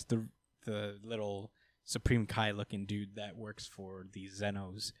is, I guess, the little Supreme Kai looking dude that works for the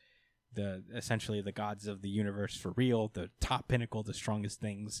Zenos, essentially the gods of the universe for real, the top pinnacle, the strongest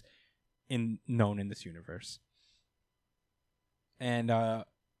things known in this universe. And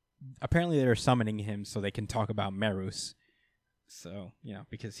apparently they're summoning him so they can talk about Merus. So,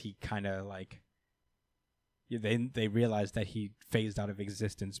 because he kind of like they realized that he phased out of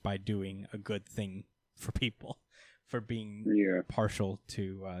existence by doing a good thing for people, for being partial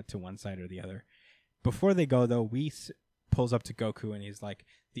to one side or the other. Before they go, though, Whis pulls up to Goku and he's like,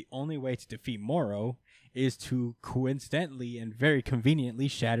 the only way to defeat Moro is to coincidentally and very conveniently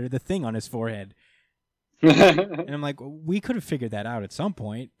shatter the thing on his forehead. And I'm like, we could have figured that out at some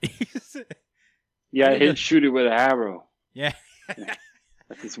point. Yeah, he'd shoot it with an arrow. Yeah.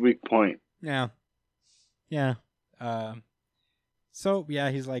 That's his weak point. Yeah. So,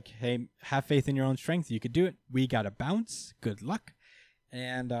 he's like, hey, have faith in your own strength. You could do it. We got to bounce. Good luck.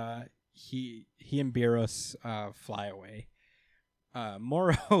 And he and Beerus fly away.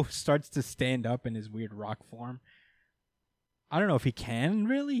 Moro starts to stand up in his weird rock form. I don't know if he can,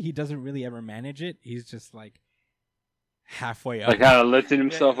 really. He doesn't really ever manage it. He's just, like, halfway up. Like, kind of lifting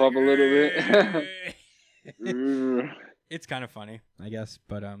himself up a little bit. It's kind of funny, I guess.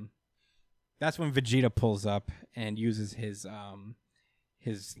 But that's when Vegeta pulls up and uses his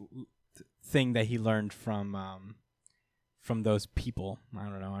thing that he learned from those people. I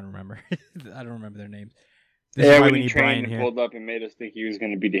don't know. I don't remember. I don't remember their names. When he trained and pulled up and made us think he was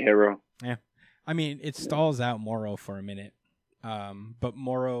going to be the hero. Yeah. I mean, it stalls out Moro for a minute. But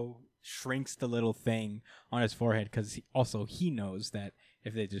Moro shrinks the little thing on his forehead because he knows that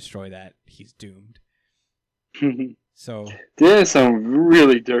if they destroy that, he's doomed. So there's some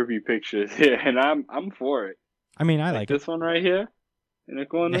really derpy pictures here, and I'm for it. I mean, I like this one right here in the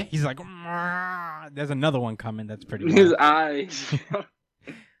corner. Yeah, he's like, there's another one coming that's pretty wild. His eyes.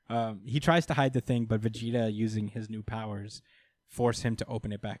 He tries to hide the thing, but Vegeta, using his new powers, force him to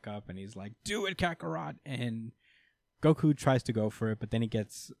open it back up, and he's like, do it, Kakarot! And Goku tries to go for it, but then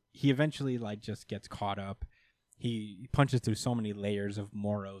he eventually just gets caught up. He punches through so many layers of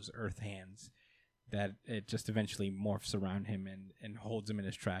Moro's earth hands that it just eventually morphs around him and holds him in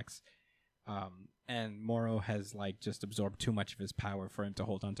his tracks. And Moro has just absorbed too much of his power for him to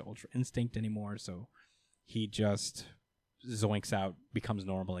hold on to Ultra Instinct anymore, so he just zoinks out, becomes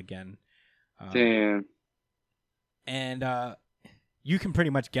normal again. Damn. And you can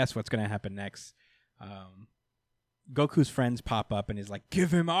pretty much guess what's going to happen next. Goku's friends pop up and is like,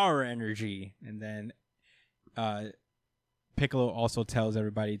 give him our energy. And then Piccolo also tells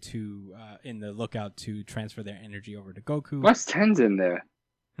everybody to in the lookout to transfer their energy over to Goku. What's Tenzin there?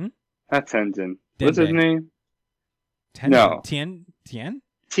 Hmm? Not Tenzin. What's his Dende. name? Tenzin. No. Tien? Tien?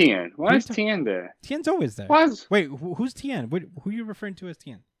 Tien. Why Who's is Tien there? Tien's always there. Why's Wait, who's Tien? Who are you referring to as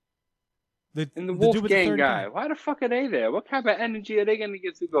Tien? and the dude with Wolfgang third guy? Why the fuck are they there? What kind of energy are they gonna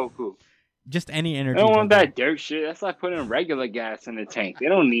give to Goku? Just any energy. They don't want does that dirt shit. That's like putting regular gas in the tank. They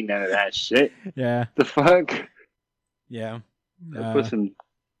don't need none of that shit. Yeah, The fuck? yeah. Put some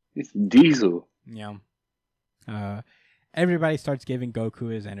diesel. Yeah. Everybody starts giving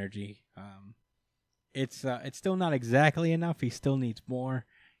Goku his energy. It's still not exactly enough. He still needs more.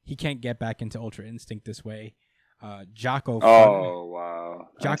 He can't get back into Ultra Instinct this way. Jocko. Oh wow!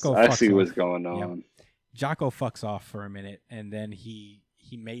 Jocko I fucks see what's off. going on. Jocko fucks off for a minute, and then he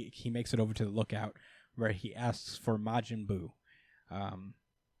makes it over to the lookout where he asks for Majin Buu,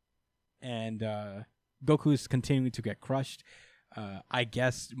 and Goku's continuing to get crushed. I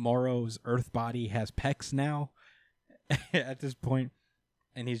guess Moro's Earth body has pecs now at this point,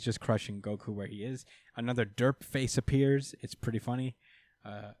 and he's just crushing Goku where he is. Another derp face appears. It's pretty funny.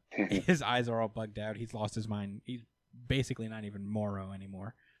 His eyes are all bugged out. He's lost his mind. He's basically not even Moro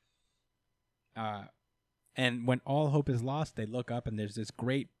anymore. And when all hope is lost, they look up and there's this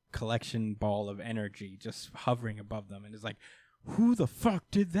great collection ball of energy just hovering above them. And it's like, who the fuck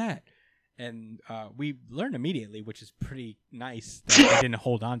did that? And we learn immediately, which is pretty nice that they didn't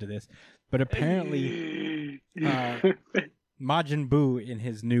hold on to this. But apparently, Majin Buu in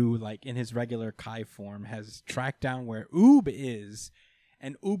his new, in his regular Kai form has tracked down where Oob is.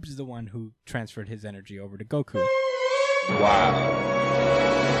 And Oob's the one who transferred his energy over to Goku.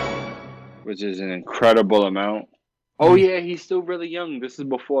 Wow. Which is an incredible amount. Oh yeah, he's still really young. This is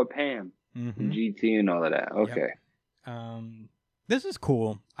before Pam, Mm-hmm. GT, and all of that. Okay. Yep. This is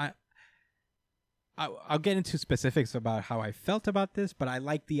cool. I'll get into specifics about how I felt about this, but I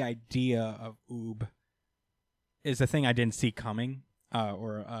like the idea of Oob. Is a thing I didn't see coming,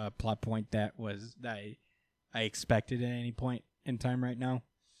 or a plot point that I expected at any point in time right now.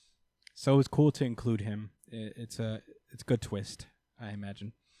 So it was cool to include him. It's a good twist, I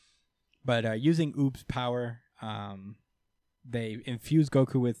imagine. But using Oob's power, they infuse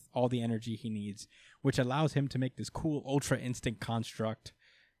Goku with all the energy he needs, which allows him to make this cool Ultra Instinct construct.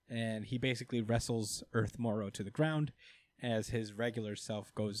 And he basically wrestles Earth Moro to the ground as his regular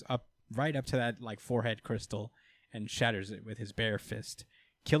self goes up right up to that forehead crystal and shatters it with his bare fist,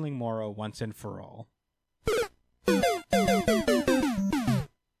 killing Moro once and for all.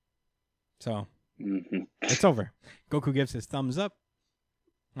 So it's over. Goku gives his thumbs up.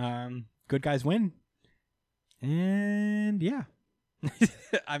 Good guys win. And yeah.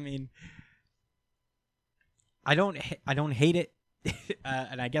 I mean, I don't hate it.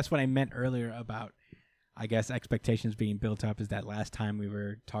 And I guess what I meant earlier about, I guess, expectations being built up is that last time we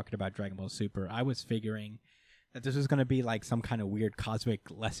were talking about Dragon Ball Super, I was figuring that this was going to be some kind of weird cosmic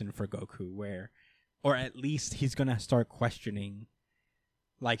lesson for Goku where, or at least he's going to start questioning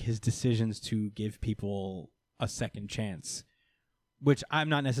his decisions to give people a second chance, which I'm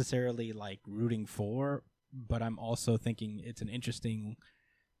not necessarily rooting for, but I'm also thinking it's an interesting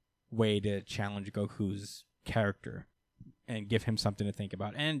way to challenge Goku's character and give him something to think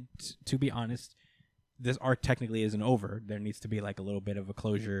about. And to be honest, this arc technically isn't over. There needs to be a little bit of a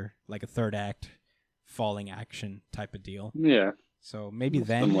closure, a third act, falling action type of deal. Yeah. So maybe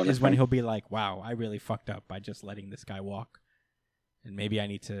then is when he'll be like, wow, I really fucked up by just letting this guy walk. And maybe I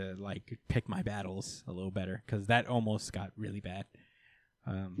need to pick my battles a little better, because that almost got really bad.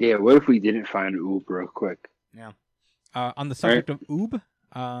 Yeah, what if we didn't find Oob real quick? Yeah. On the subject of Oob,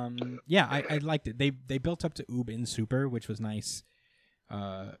 yeah, I liked it. They built up to Oob in Super, which was nice.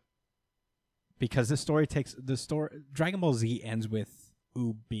 Because the story Dragon Ball Z ends with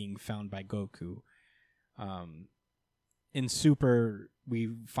Oob being found by Goku. In Super,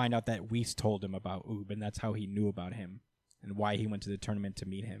 we find out that Whis told him about Oob, and that's how he knew about him and why he went to the tournament to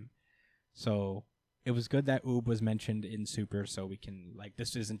meet him. So it was good that Oob was mentioned in Super, so we can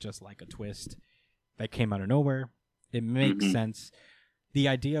this isn't just a twist that came out of nowhere. It makes sense. The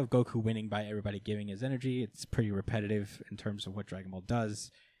idea of Goku winning by everybody giving his energy, it's pretty repetitive in terms of what Dragon Ball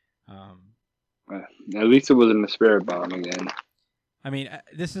does. At least it wasn't a spirit bomb again. I mean,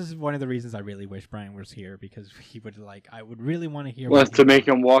 this is one of the reasons I really wish Brian was here, because he would I would really want to hear. Was to make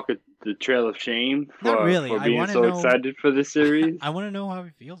him walk the trail of shame for, Not really. for I being wanna so know- excited for this series? I want to know how he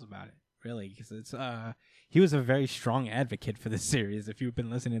feels about it, really, because it's he was a very strong advocate for this series. If you've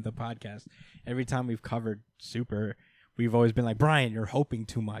been listening to the podcast, every time we've covered Super, we've always been like, Brian, you're hoping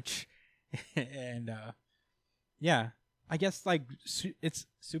too much. And yeah, I guess it's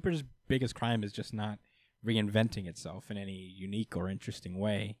Super's biggest crime is just not reinventing itself in any unique or interesting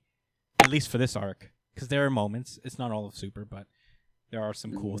way, at least for this arc. Because there are moments. It's not all of Super, but there are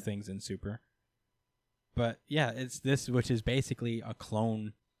some cool things in Super. But yeah, it's this, which is basically a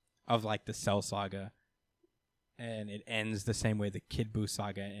clone of like the Cell Saga, and it ends the same way the Kid Buu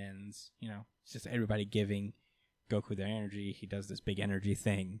saga ends. You know, it's just everybody giving Goku their energy. He does this big energy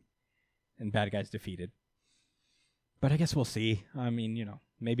thing, and bad guy's defeated. But I guess we'll see. I mean, you know,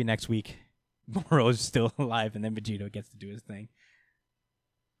 maybe next week Moro's still alive, and then Vegito gets to do his thing.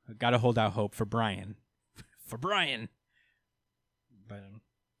 I gotta hold out hope for Brian. For Brian! But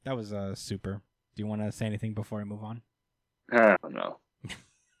that was Super. Do you want to say anything before I move on? I don't know.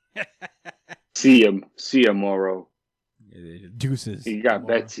 See ya, Moro. Deuces. You got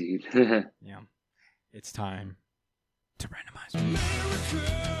Moro. Betsy. Yeah. It's time to randomize.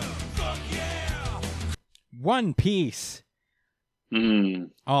 One Piece.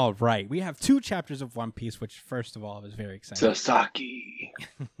 All right. We have 2 chapters of One Piece, which, first of all, is very exciting. Sasaki.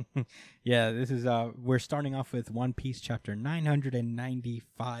 Yeah, this is we're starting off with One Piece chapter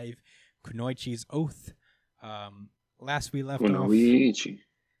 995, Kunoichi's Oath. Last we left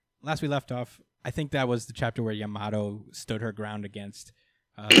off, I think that was the chapter where Yamato stood her ground against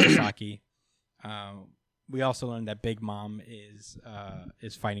Sasaki. We also learned that Big Mom is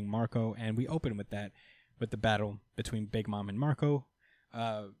fighting Marco, and we open with that, with the battle between Big Mom and Marco.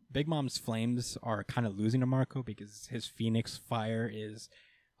 Big Mom's flames are kind of losing to Marco because his Phoenix fire is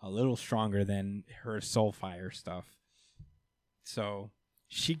a little stronger than her Soul Fire stuff. So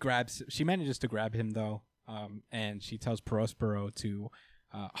she manages to grab him though, and she tells Prospero to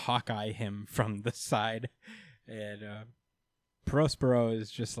Hawkeye him from the side, and Prospero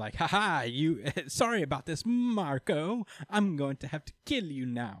is just like, haha, you, sorry about this, Marco. I'm going to have to kill you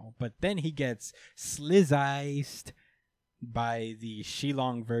now. But then he gets slizziced by the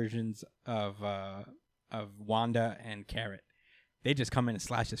Shilong versions of Wanda and Carrot. They just come in and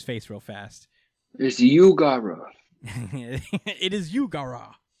slash his face real fast. It's Yugara. It is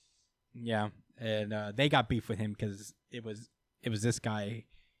Yugara. Yeah, and they got beef with him because it was this guy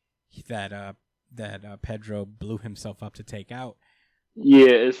that Pedro blew himself up to take out. Yeah,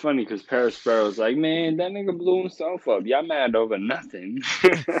 it's funny because Parasparrow's like, man, that nigga blew himself up. Y'all mad over nothing.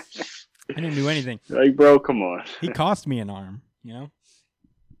 I didn't do anything. Like, bro, come on. He cost me an arm, you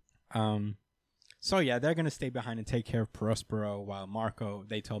know? So yeah, they're gonna stay behind and take care of Prospero while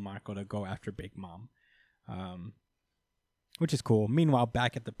they tell Marco to go after Big Mom. Which is cool. Meanwhile,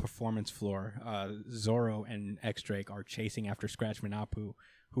 back at the performance floor, Zoro and X-Drake are chasing after Scratchman Apu,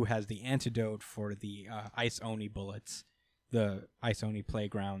 who has the antidote for the Ice Oni bullets, the Ice Oni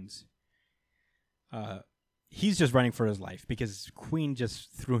playgrounds. He's just running for his life because Queen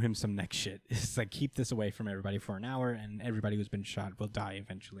just threw him some neck shit. It's like, keep this away from everybody for an hour, and everybody who's been shot will die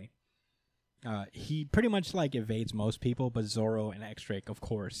eventually. He pretty much like evades most people, but Zoro and X-Drake, of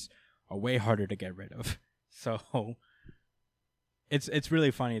course, are way harder to get rid of. So it's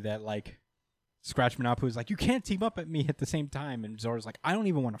really funny that like Scratchman Apu is like, you can't team up at me at the same time, and Zoro's like, I don't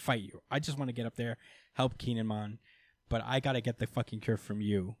even want to fight you. I just want to get up there, help Kinemon, but I gotta get the fucking cure from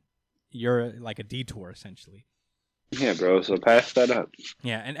you. You're like a detour, essentially. Yeah, bro, so pass that up.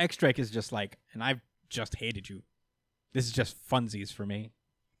 Yeah, and X-Drake is just like, and I've just hated you. This is just funsies for me.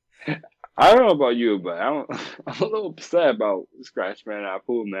 I don't know about you, but I'm a little upset about Scratchman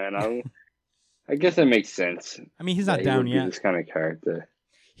Apu, man. I guess that makes sense. I mean, he's not down yet. This kind of character.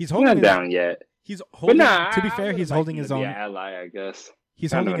 He's not down yet. He's holding. But to be fair, he's holding his own. Ally, I guess.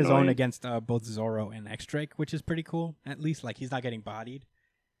 He's holding his own against both Zoro and X-Drake, which is pretty cool. At least, like, he's not getting bodied.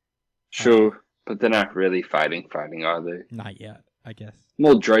 Sure, but they're not really fighting, are they? Not yet, I guess.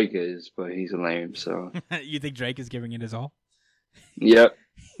 Well, Drake is, but he's lame, so. You think Drake is giving it his all? Yep.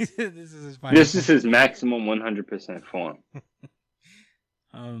 This is his maximum 100% form.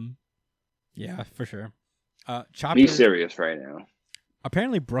 Yeah, for sure. Chopper. Be serious right now.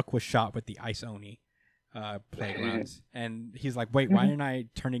 Apparently, Brook was shot with the Ice Oni playgrounds, and he's like, "Wait, why aren't I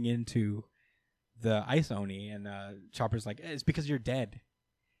turning into the Ice Oni?" And Chopper's like, "It's because you're dead.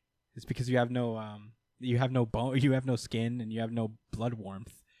 It's because you have no bone, you have no skin, and you have no blood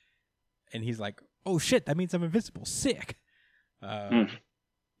warmth." And he's like, "Oh shit, that means I'm invincible. Sick."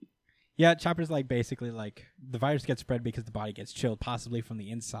 Yeah, Chopper's like, basically like, the virus gets spread because the body gets chilled, possibly from the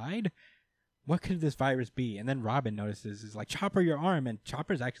inside. What could this virus be? And then Robin notices, is like, Chopper, your arm. And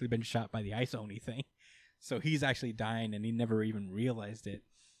Chopper's actually been shot by the Ice Oni thing. So he's actually dying, and he never even realized it.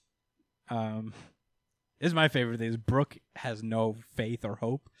 This is my favorite thing, is Brook has no faith or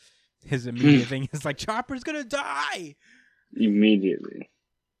hope. His immediate thing is like, Chopper's gonna die! Immediately.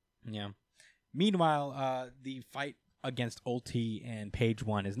 Yeah. Meanwhile, the fight against Ulti and Page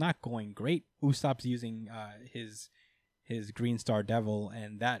 1 is not going great. Usopp's using his Green Star Devil,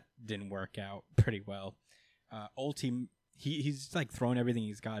 and that didn't work out pretty well. Ulti, he's like throwing everything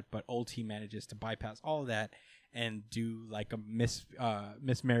he's got, but Ulti manages to bypass all of that and do like a Miss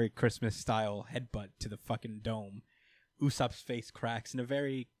Merry Christmas style headbutt to the fucking dome. Usopp's face cracks in a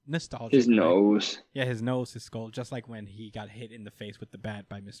very nostalgic His way. nose. Yeah, his nose, his skull, just like when he got hit in the face with the bat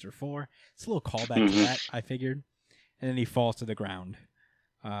by Mr. Four. It's a little callback to that, I figured. And then he falls to the ground.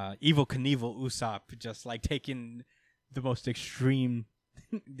 Evil Knievel Usopp just like taking the most extreme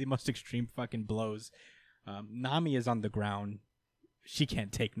fucking blows. Nami is on the ground. She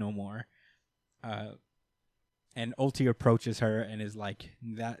can't take no more. And Ulti approaches her and is like,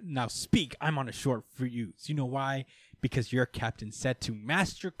 now speak, I'm on a short fuse. You know why? Because your captain said to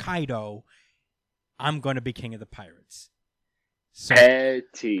Master Kaido, I'm going to be king of the pirates. So,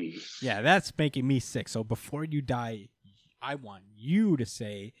 Petty. yeah, that's making me sick. So before you die, I want you to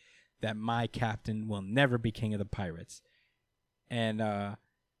say that my captain will never be king of the pirates. And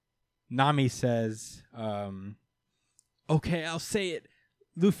Nami says, okay, I'll say it.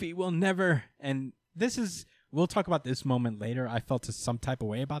 Luffy will never. And this is, we'll talk about this moment later. I felt some type of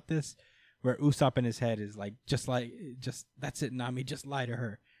way about this, where Usopp in his head is like, just that's it, Nami, just lie to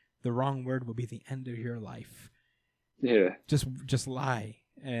her. The wrong word will be the end of your life. Yeah. Just lie.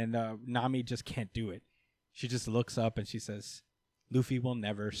 And Nami just can't do it. She just looks up and she says, Luffy will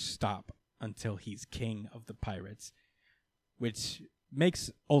never stop until he's king of the pirates, which makes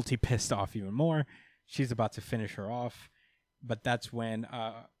Ulti pissed off even more. She's about to finish her off, but that's when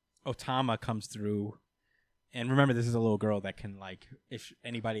Otama comes through. And remember, this is a little girl that can, like, if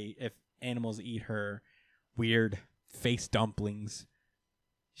animals eat her weird face dumplings,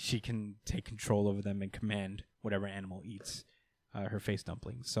 she can take control over them and command whatever animal eats her face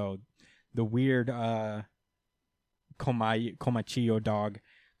dumplings. So the weird Komachio dog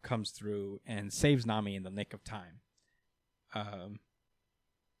comes through and saves Nami in the nick of time.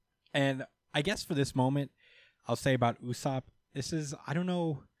 And I guess for this moment, I'll say about Usopp, this is, I don't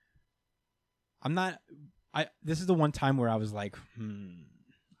know, this is the one time where I was like,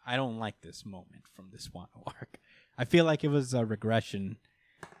 I don't like this moment from this Wano arc. I feel like it was a regression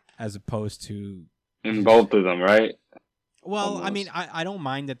as opposed to... In both of them, right? Well, Almost. I mean, I don't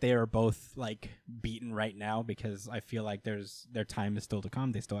mind that they are both like beaten right now, because I feel like their time is still to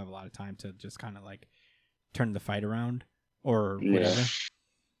come. They still have a lot of time to just kind of like turn the fight around or whatever. Yeah.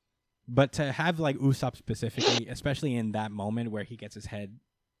 But to have like Usopp specifically, especially in that moment where he gets his head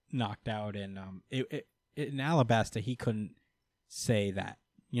knocked out, and in Alabasta he couldn't say that.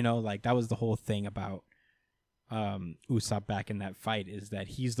 You know, like that was the whole thing about Usopp back in that fight, is that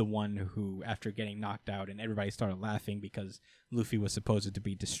he's the one who, after getting knocked out, and everybody started laughing because Luffy was supposed to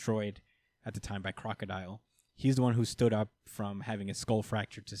be destroyed at the time by Crocodile, he's the one who stood up from having his skull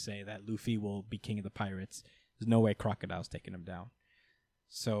fractured to say that Luffy will be king of the pirates. There's no way Crocodile's taking him down.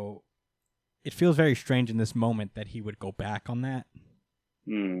 So it feels very strange in this moment that he would go back on that.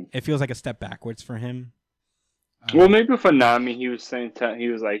 It feels like a step backwards for him. Well, maybe for Nami, he was saying he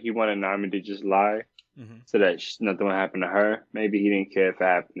was like he wanted Nami to just lie, so that nothing would happen to her. Maybe he didn't care if it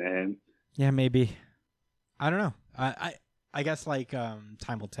happened to him. Yeah, maybe. I don't know. I guess like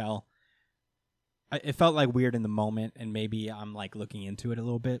time will tell. It felt like weird in the moment, and maybe I'm like looking into it a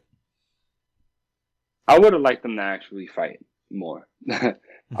little bit. I would have liked them to actually fight more.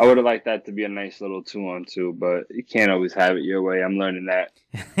 I would have liked that to be a nice little 2-on-2, but you can't always have it your way. I'm learning that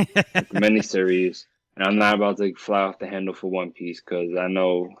with the miniseries. And I'm not about to fly off the handle for One Piece, because I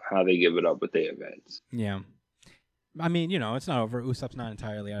know how they give it up with their events. Yeah. I mean, you know, it's not over. Usopp's not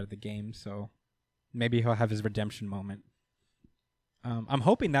entirely out of the game, so maybe he'll have his redemption moment. I'm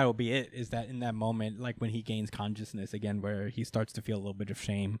hoping that will be it, is that in that moment, like when he gains consciousness again, where he starts to feel a little bit of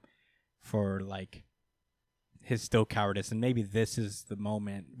shame for like his still cowardice, and maybe this is the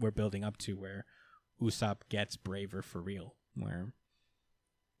moment we're building up to where Usopp gets braver for real,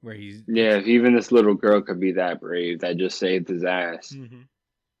 where he's... Yeah, if even this little girl could be that brave, that just saved his ass. Mm-hmm.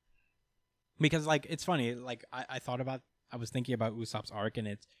 Because, like, it's funny, like, I was thinking about Usopp's arc, and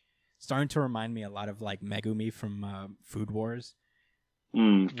it's starting to remind me a lot of, like, Megumi from Food Wars,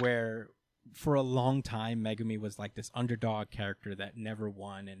 where for a long time, Megumi was, like, this underdog character that never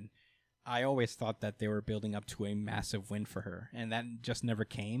won, and I always thought that they were building up to a massive win for her, and that just never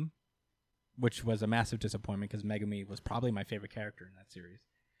came, which was a massive disappointment, because Megumi was probably my favorite character in that series.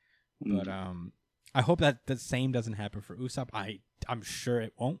 But I hope that the same doesn't happen for Usopp. I'm sure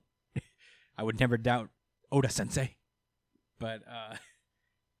it won't. I would never doubt Oda-sensei. But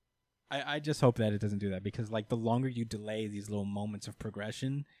I just hope that it doesn't do that, because like the longer you delay these little moments of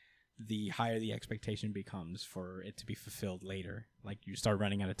progression, the higher the expectation becomes for it to be fulfilled later. Like you start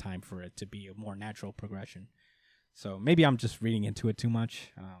running out of time for it to be a more natural progression. So maybe I'm just reading into it too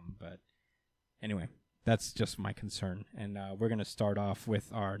much. But anyway, that's just my concern. And we're going to start off with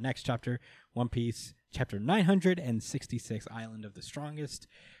our next chapter, One Piece, chapter 966, Island of the Strongest.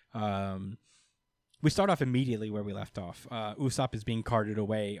 We start off immediately where we left off. Usopp is being carted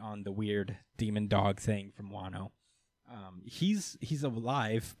away on the weird demon dog thing from Wano. He's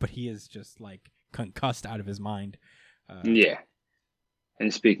alive, but he is just like concussed out of his mind. Yeah.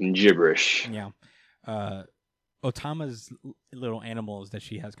 And speaking gibberish. Yeah. Otama's little animals that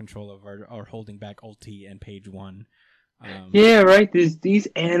she has control of are holding back Ulti and Page One. Yeah, right. These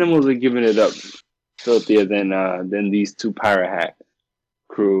animals are giving it up filthier than these two pirate hat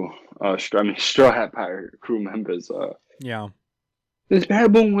crew. Straw Hat pirate crew members. Yeah. There's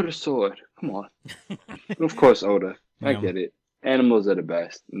Barraboon with a sword. Come on. Of course, Oda. I get it. Animals are the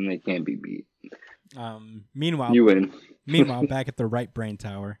best, and they can't be beat. Meanwhile, You win. Meanwhile, back at the Right Brain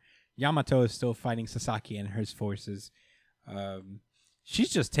Tower, Yamato is still fighting Sasaki and his forces. She's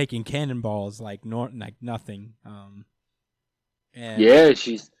just taking cannonballs like nothing. And Yeah,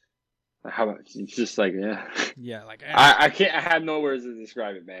 she's. How about? She's just like yeah, like I can't. I have no words to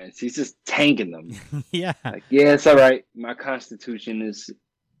describe it, man. She's just tanking them. yeah, Like, yeah, it's all right. My constitution is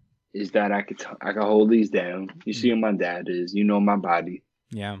that I could hold these down. You see who my dad is. You know my body.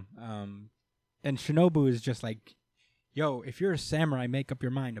 yeah. And Shinobu is just like, yo, if you're a samurai, make up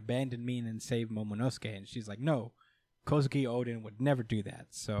your mind. Abandon me and then save Momonosuke. And she's like, no, Kozuki Oden would never do that.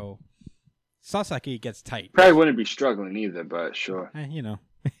 So Sasaki gets tight. Probably wouldn't be struggling either, but sure. You know,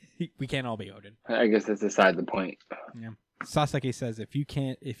 we can't all be Oden. I guess that's beside the point. Yeah. Sasaki says, if you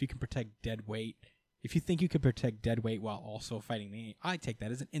can protect dead weight, if you think you can protect dead weight while also fighting me, I take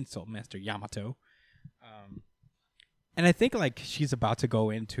that as an insult, Master Yamato. And I think like she's about to go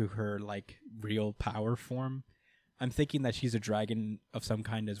into her like real power form. I'm thinking that she's a dragon of some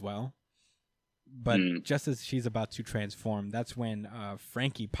kind as well. But just as she's about to transform, that's when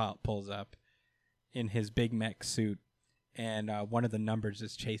Frankie pulls up in his big mech suit, and one of the numbers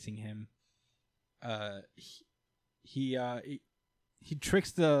is chasing him. He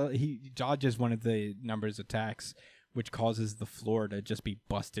dodges one of the numbers' attacks, which causes the floor to just be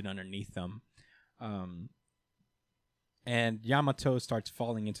busted underneath them. And Yamato starts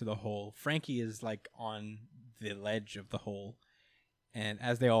falling into the hole. Frankie is like on the ledge of the hole, and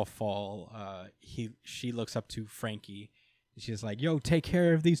as they all fall, she looks up to Frankie. She's like, "Yo, take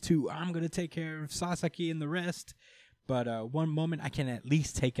care of these two. I'm gonna take care of Sasaki and the rest. But one moment, I can at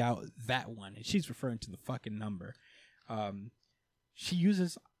least take out that one." And she's referring to the fucking number. She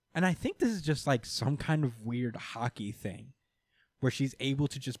uses, and I think this is just like some kind of weird hockey thing, where she's able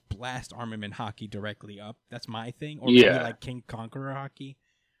to just blast armament hockey directly up. That's my thing. Or maybe like King Conqueror hockey,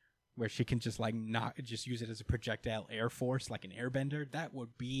 where she can just like not just use it as a projectile air force, like an airbender. That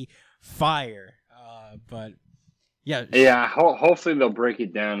would be fire. But yeah. Yeah, hopefully they'll break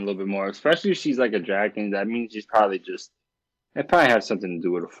it down a little bit more. Especially if she's like a dragon. That means she's probably just... It probably has something to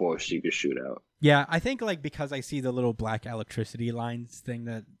do with a force she could shoot out. Yeah, I think like because I see the little black electricity lines thing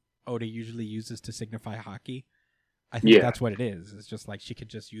that Oda usually uses to signify hockey. I think that's what it is. It's just like she could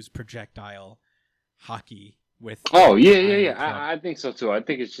just use projectile hockey with... Oh, yeah. I think so, too. I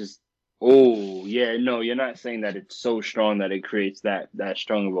think it's just... Oh, yeah, no, you're not saying that it's so strong that it creates that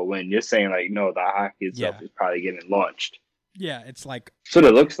strong of a wind. You're saying, like, no, the hockey itself is probably getting launched. Yeah, it's like... That's what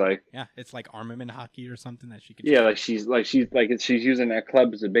it looks like. Yeah, it's like armament hockey or something that she could... Yeah, like she's using that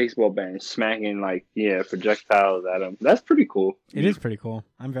club as a baseball bat and smacking, like, projectiles at him. That's pretty cool. It is pretty cool.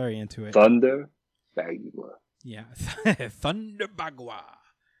 I'm very into it. Thunder Bagua. Yeah, Thunder Bagua.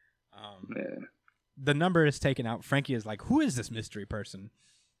 The number is taken out. Frankie is like, who is this mystery person?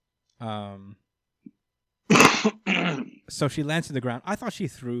 So she lands to the ground. I thought she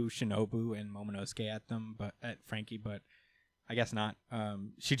threw Shinobu and Momonosuke at Frankie, but I guess not.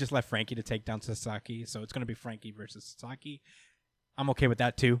 She just left Frankie to take down Sasaki, so it's going to be Frankie versus Sasaki. I'm okay with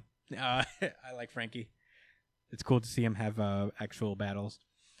that, too. I like Frankie. It's cool to see him have actual battles.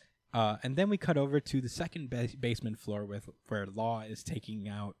 And then we cut over to the second basement floor where Law is taking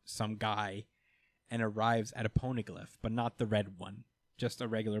out some guy and arrives at a poneglyph, but not the red one, just a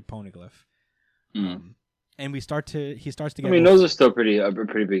regular poneglyph. And he starts to get... I mean, those are still a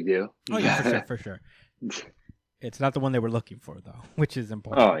pretty big deal. Oh, yeah, for sure. It's not the one they were looking for, though, which is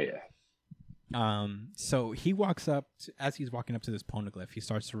important. Oh, yeah. So he walks up, as he's walking up to this poneglyph, he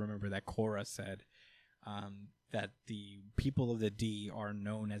starts to remember that Korra said that the people of the D are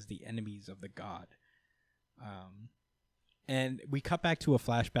known as the enemies of the god. And we cut back to a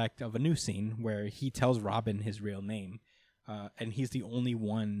flashback of a new scene where he tells Robin his real name, and he's the only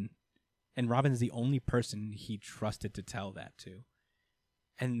one and Robin's the only person he trusted to tell that to.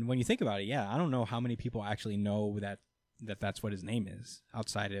 And when you think about it, yeah, I don't know how many people actually know that's what his name is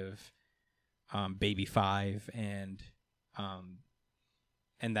outside of Baby Five and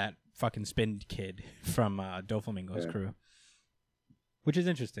that fucking spin kid from Doflamingo's crew, which is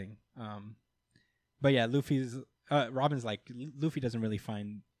interesting. But yeah, Robin's like, Luffy doesn't really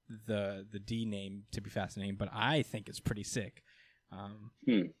find the D name to be fascinating, but I think it's pretty sick.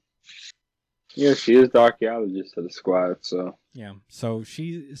 Yeah, she is the archaeologist of the squad, so. Yeah, so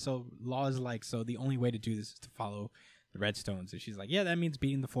Law's like, so the only way to do this is to follow the Redstones. And she's like, yeah, that means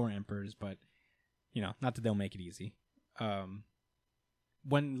beating the 4 emperors, but, not that they'll make it easy.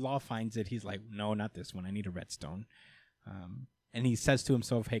 When Law finds it, he's like, no, not this one. I need a Redstone. And he says to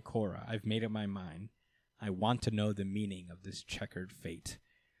himself, hey, Korra, I've made up my mind. I want to know the meaning of this checkered fate.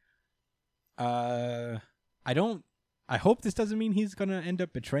 I hope this doesn't mean he's going to end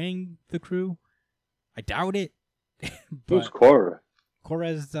up betraying the crew. I doubt it. Who's Korra?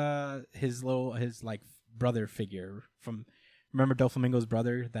 Korra's his brother figure from, remember Doflamingo's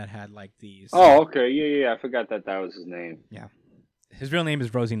brother that had like these. Oh, okay. Yeah. I forgot that was his name. Yeah. His real name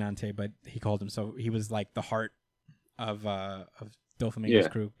is Rosinante, but he called him so. He was like the heart of Doflamingo's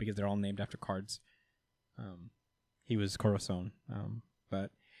crew because they're all named after cards. He was Corazon.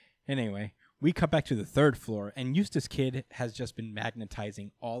 But anyway, we cut back to the 3rd floor, and Eustace Kid has just been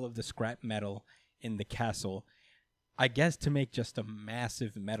magnetizing all of the scrap metal in the castle, I guess to make just a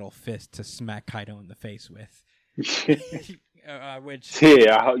massive metal fist to smack Kaido in the face with. Which I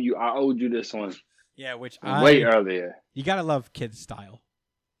owed you this one. Yeah, which way earlier. You gotta love Kid's style.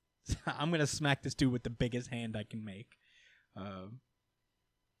 I'm gonna smack this dude with the biggest hand I can make.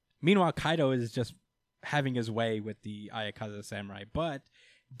 Meanwhile, Kaido is just having his way with the Ayakaza samurai, but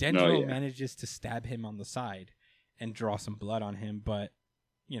Denjiro manages to stab him on the side and draw some blood on him, but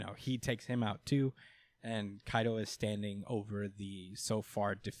he takes him out too, and Kaido is standing over the so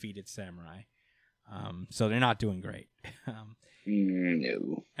far defeated samurai. So they're not doing great.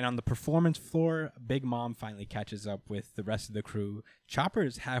 No. And on the performance floor, Big Mom finally catches up with the rest of the crew. Chopper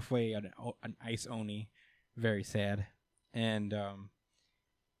is halfway on an ice oni, very sad. And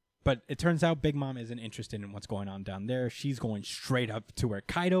but it turns out Big Mom isn't interested in what's going on down there. She's going straight up to where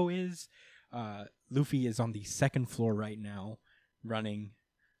Kaido is. Luffy is on the 2nd floor right now, running.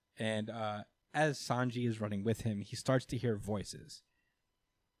 And as Sanji is running with him, he starts to hear voices.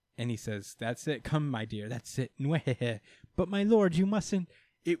 And he says, that's it, come my dear, that's it. But my lord, you mustn't.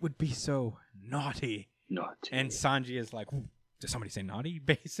 It would be so naughty. And Sanji is like, did somebody say naughty,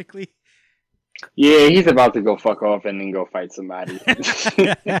 basically? Yeah, he's about to go fuck off and then go fight somebody.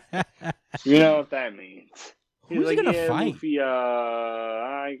 You know what that means. Who's he gonna fight? Luffy,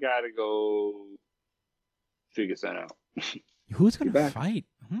 I gotta go figure something out. Who's gonna fight?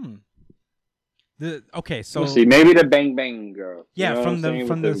 So we'll see. Maybe the Bang Bang girl. Yeah, from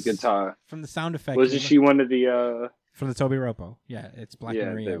the guitar, from the sound effect. Wasn't she one of the? From the Toby Roppo. Yeah, it's Black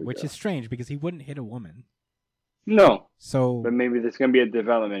Maria, which is strange because he wouldn't hit a woman. No. So, but maybe there's gonna be a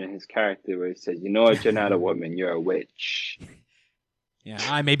development in his character where he says, "You know what? You're not a woman. You're a witch." Yeah,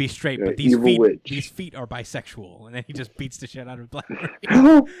 I may be straight, but these feet are bisexual, and then he just beats the shit out of Black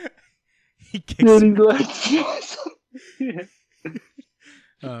Maria. He kicks him.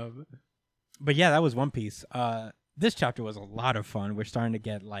 But yeah, that was One Piece. This chapter was a lot of fun. We're starting to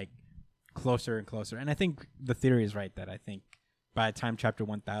get like closer and closer, and I think the theory is right that I think by the time chapter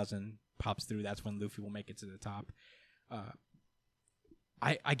 1000 pops through, that's when Luffy will make it to the top.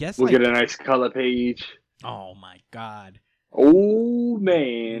 I guess we'll get a nice color page. Oh my god! Oh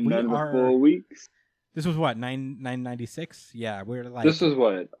man, another 4 weeks. This was what 996. Yeah, we're like. This was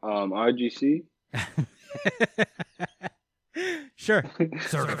what RGC. Sure.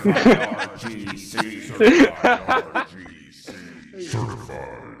 Certified RGC. Certified RGC.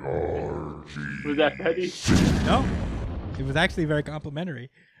 Certified RGC. Was that petty? No, it was actually very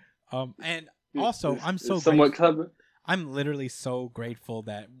complimentary. And also, I'm so somewhat clever. I'm literally so grateful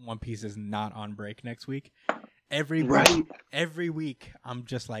that One Piece is not on break next week. Every week, I'm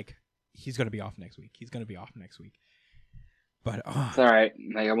just like, he's gonna be off next week. He's gonna be off next week. But it's all right.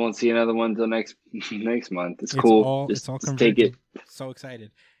 Like, I won't see another one till next month. It's cool. It's all take it. So excited.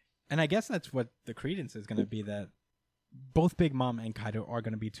 And I guess that's what the credence is going to be, that both Big Mom and Kaido are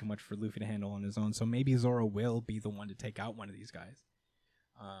going to be too much for Luffy to handle on his own. So maybe Zoro will be the one to take out one of these guys.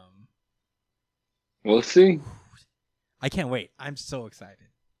 We'll see. I can't wait. I'm so excited.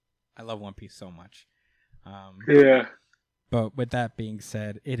 I love One Piece so much. Yeah. But with that being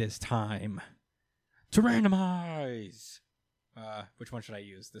said, it is time to randomize. Which one should I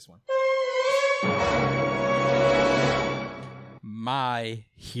use? This one. My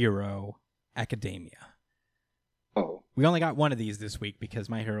Hero Academia. Oh, We only got one of these this week because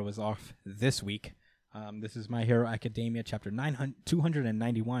My Hero was off this week. This is My Hero Academia, chapter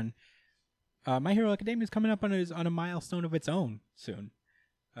 291. My Hero Academia is coming up on a milestone of its own soon,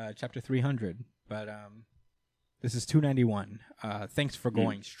 chapter 300. But this is 291. Thanks for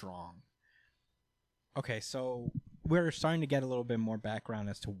going strong. Okay, so we're starting to get a little bit more background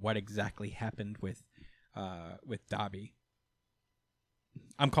as to what exactly happened with Dabi.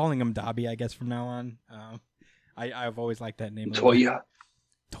 I'm calling him Dabi, I guess, from now on. I've always liked that name. Toya.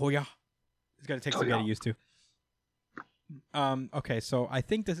 Toya. It's gonna take some getting used to. Okay, so I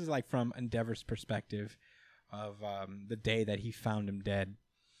think this is like from Endeavor's perspective of the day that he found him dead.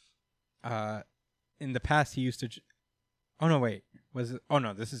 In the past, he used to. Oh no! Wait, was it? Oh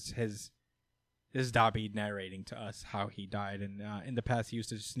no! This is his. This is Dabi narrating to us how he died, and in the past he used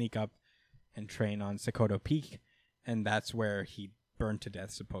to sneak up and train on Sokoto Peak, and that's where he burned to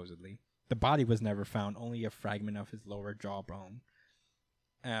death supposedly. The body was never found; only a fragment of his lower jawbone.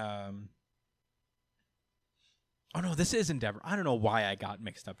 Oh no, this is Endeavor. I don't know why I got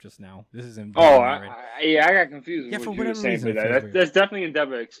mixed up just now. This is Endeavor. Oh, narrating. I got confused. Yeah, with for what you were whatever saying, reason, but it feels weird. that's definitely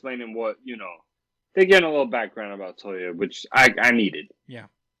Endeavor explaining what They're getting a little background about Toya, which I needed. Yeah.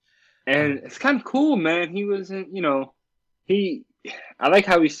 And it's kind of cool, man. He wasn't, I like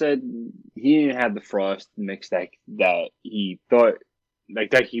how he said he didn't have the frost mix that he thought, like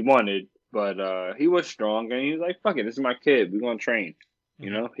that he wanted, but he was strong and he was like, "Fuck it, this is my kid. We're gonna train."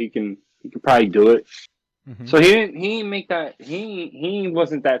 Mhm. He can probably do it. Mhm. So he didn't make that. He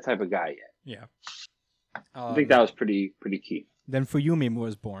wasn't that type of guy yet. Yeah. I think that was pretty key. Then Fuyumi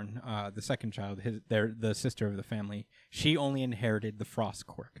was born, the second child, the sister of the family. She only inherited the frost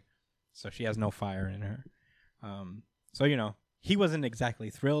quirk, so she has no fire in her. So he wasn't exactly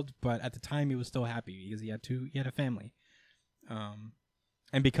thrilled, but at the time he was still happy because he had a family.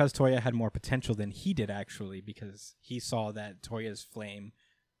 And because Toya had more potential than he did actually, because he saw that Toya's flame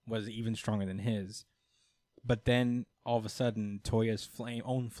was even stronger than his. But then all of a sudden, Toya's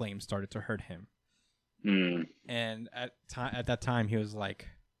own flame started to hurt him. And at that time, he was like,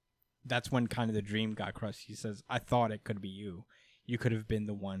 that's when kind of the dream got crushed. He says, "I thought it could be you. You could have been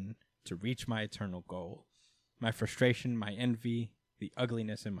the one to reach my eternal goal. My frustration, my envy, the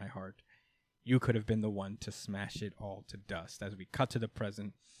ugliness in my heart. You could have been the one to smash it all to dust." As we cut to the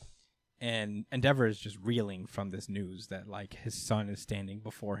present, and Endeavor is just reeling from this news that like his son is standing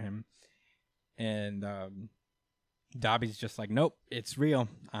before him. And Dabi's just like, "Nope, it's real.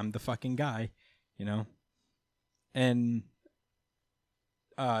 I'm the fucking guy." And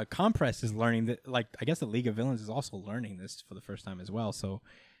Compress is learning that, like, I guess the League of Villains is also learning this for the first time as well. So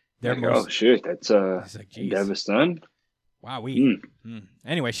they're oh shit, that's like, Endeavor's son. Wow,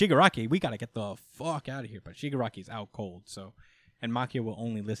 Anyway, Shigaraki, we gotta get the fuck out of here. But Shigaraki's out cold, so, and Makia will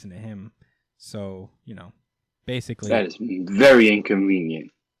only listen to him. So basically That is very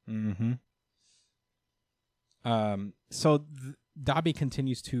inconvenient. Mm-hmm. So Dabi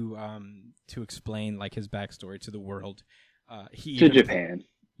continues to explain like his backstory to the world. To Japan.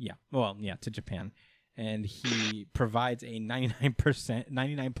 Yeah. Well, yeah, to Japan. And he provides a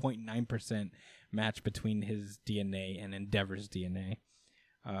 99.9% match between his DNA and Endeavor's DNA.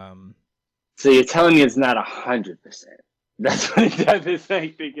 So you're telling me it's not 100%. That's what Endeavor's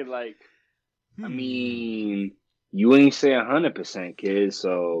like, thinking like, I mean, you ain't say 100%, kid,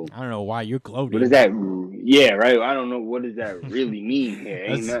 so I don't know why you're gloating. what is that? Yeah, right. I don't know what does that really mean here.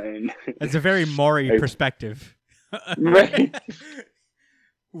 Ain't nothing. That's a very Mori perspective. Right.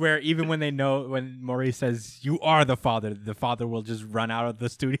 Where even when Mori says you are the father will just run out of the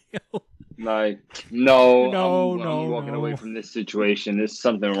studio. Like, I'm walking away from this situation. There's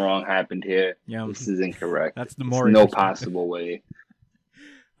something wrong happened here. Yeah, this is incorrect. That's the Mori. No possible way.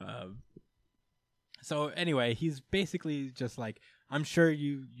 So anyway, he's basically just like, I'm sure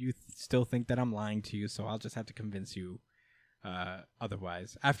you still think that I'm lying to you, so I'll just have to convince you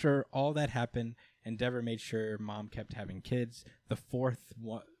otherwise. After all that happened, Endeavor made sure Mom kept having kids. The fourth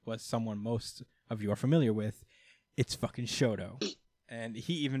was someone most of you are familiar with. It's fucking Shoto. And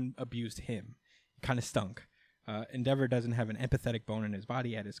he even abused him. Kind of stunk. Endeavor doesn't have an empathetic bone in his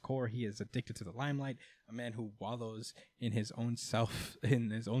body. At his core, he is addicted to the limelight. A man who wallows in his own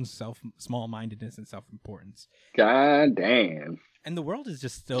small-mindedness and self-importance. God damn. And the world is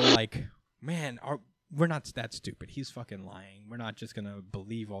just still like, man, we're not that stupid. He's fucking lying. We're not just gonna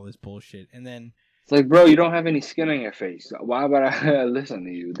believe all this bullshit. And then it's like, bro, you don't have any skin on your face. Why would I listen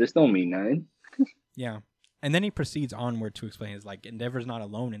to you? This don't mean nothing. Yeah. And then he proceeds onward to explain is like Endeavor's not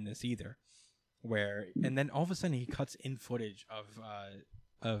alone in this either. And then all of a sudden he cuts in footage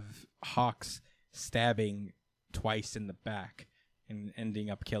of Hawks stabbing twice in the back and ending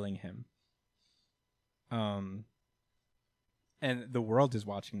up killing him. and the world is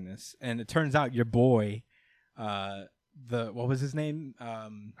watching this, and it turns out your boy, what was his name?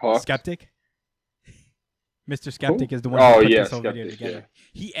 Hawks? Skeptic. Mr. Skeptic is the one Oh, who put yeah, this whole video Skeptic, together.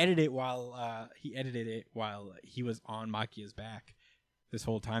 He edited it while he was on Makia's back this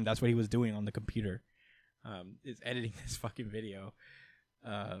whole time. That's what he was doing on the computer. Is editing this fucking video.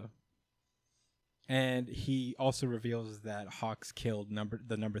 And he also reveals that Hawks killed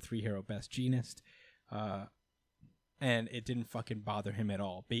the number 3 hero, Best Jeanist. And it didn't fucking bother him at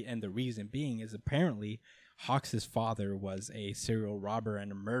all. And the reason being is apparently Hawks' father was a serial robber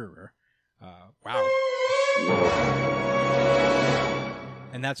and a murderer. Wow.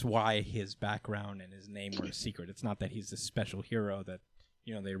 And that's why his background and his name were a secret. It's not that he's a special hero that,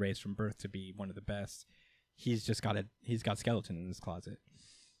 they raised from birth to be one of the best. He's got skeleton in his closet.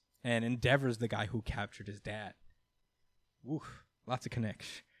 And Endeavor's the guy who captured his dad. Woof. Lots of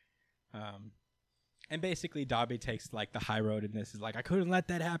connection. And basically Dabi takes like the high road in this. Is like, I couldn't let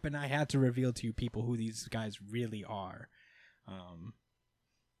that happen. I had to reveal to you people who these guys really are.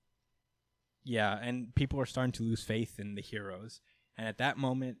 Yeah, and people are starting to lose faith in the heroes. And at that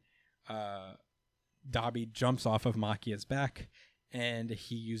moment, Dabi jumps off of Makia's back, and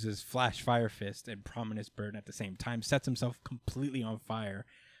he uses Flash Fire Fist and Prominence Burn at the same time, sets himself completely on fire,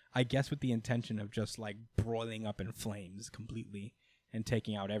 I guess with the intention of just like broiling up in flames completely and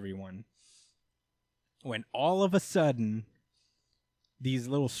taking out everyone. When all of a sudden, these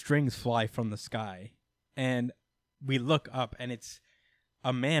little strings fly from the sky, and we look up, and it's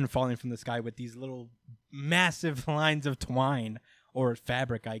a man falling from the sky with these little massive lines of twine or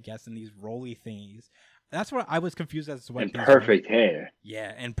fabric, I guess, and these rolly thingies. That's what I was confused as to what. And perfect hair.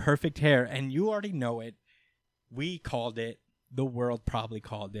 Yeah, and perfect hair. And you already know it. We called it. The world probably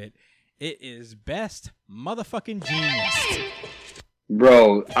called it. It is Best Motherfucking Genius.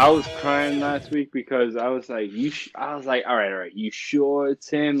 Bro, I was crying last week because I was like, all right, you sure it's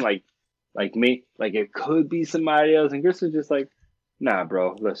him? Like me? Like it could be somebody else. And Chris was just like, nah,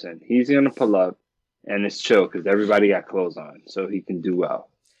 bro, listen, he's going to pull up and it's chill because everybody got clothes on, so he can do well.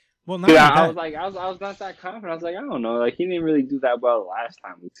 Well, I was not that confident. I was like, I don't know. Like, he didn't really do that well last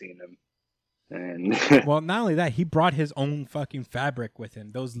time we've seen him. And well, not only that, he brought his own fucking fabric with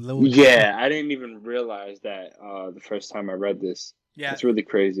him. Those little. Yeah, I didn't even realize that the first time I read this. Yeah. It's really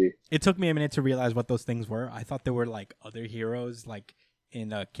crazy. It took me a minute to realize what those things were. I thought they were like other heroes, like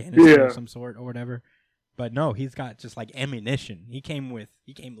in a canister of some sort or whatever. But no, he's got just like ammunition. He came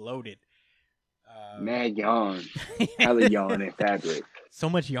loaded. Mad yarn. Hella yarn and fabric. So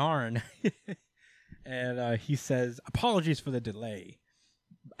much yarn. And he says, apologies for the delay.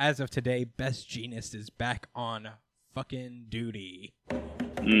 As of today, Best Jeanist is back on fucking duty.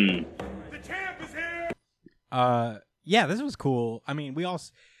 The champ is here! Yeah, this was cool. I mean,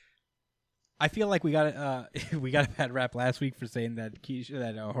 I feel like we got a bad rap last week for saying that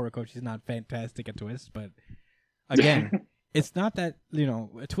Horikochi's not fantastic at twists, but again, it's not that,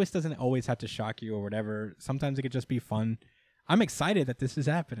 a twist doesn't always have to shock you or whatever. Sometimes it could just be fun. I'm excited that this is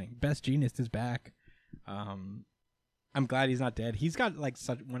happening. Best Jeanist is back. I'm glad he's not dead. He's got like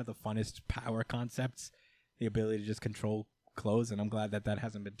one of the funnest power concepts, the ability to just control clothes, and I'm glad that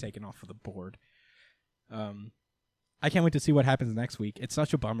hasn't been taken off of the board. I can't wait to see what happens next week. It's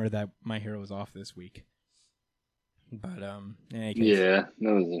such a bummer that My Hero is off this week. But in any case, yeah,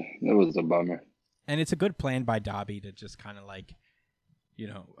 that was a bummer. And it's a good plan by Dabi to just kind of like,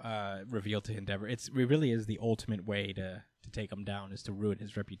 reveal to Endeavor. It really is the ultimate way to take him down, is to ruin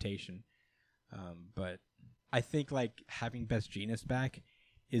his reputation. But I think like having Best Jeanist back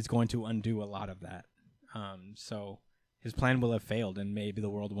is going to undo a lot of that. So his plan will have failed, and maybe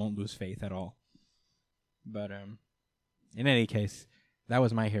the world won't lose faith at all. But in any case, that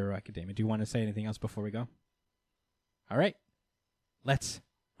was My Hero Academia. Do you want to say anything else before we go? All right, let's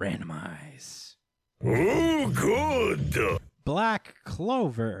randomize. Oh, good. Black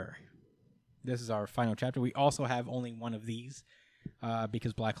Clover. This is our final chapter. We also have only one of these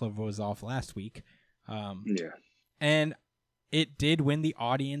because Black Clover was off last week. Yeah. And it did win the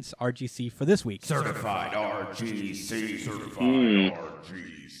audience RGC for this week. Certified RGC. Certified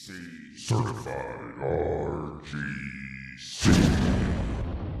RGC. Certified RGC.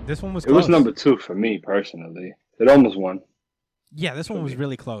 This one was It close. was number 2 for me, personally. It almost won. Yeah, this one was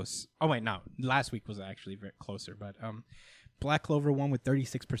really close. Oh, wait, no. Last week was actually very closer. But Black Clover won with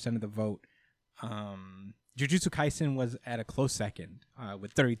 36% of the vote. Jujutsu Kaisen was at a close second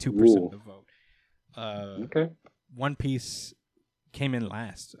with 32% of the vote. Okay. One Piece came in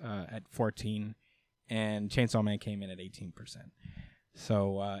last at 14%, and Chainsaw Man came in at 18%.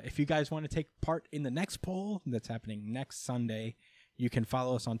 So if you guys want to take part in the next poll that's happening next Sunday, You can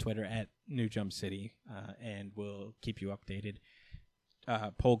follow us on Twitter at New Jump City, and we'll keep you updated.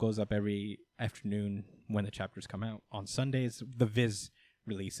 Poll goes up every afternoon when the chapters come out. On Sundays, the Viz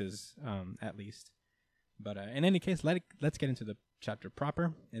releases, at least. But in any case, let's get into the chapter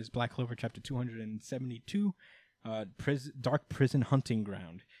proper. It's Black Clover chapter 272, Dark Prison Hunting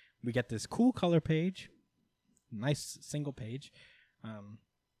Ground. We get this cool color page, nice single page,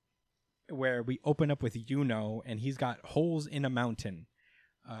 where we open up with Yuno, and he's got holes in a mountain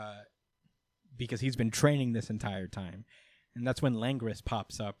because he's been training this entire time. And that's when Langris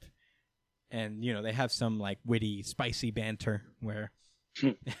pops up, and, you know, they have some, like, witty, spicy banter where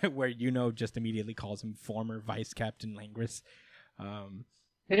Yuno just immediately calls him former Vice Captain Langris.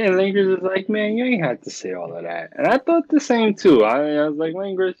 Yeah, Langris is like, man, you ain't have to say all of that. And I thought the same, too. I was like,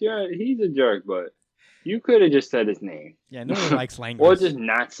 Langris, yeah, he's a jerk, but you could have just said his name. Yeah, no one likes Langris. Or just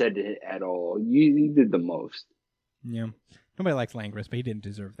not said it at all. You did the most. Yeah. Nobody likes Langris, but he didn't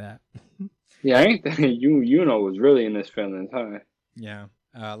deserve that. Yeah, I ain't Yuno was really in his feelings, huh? Yeah.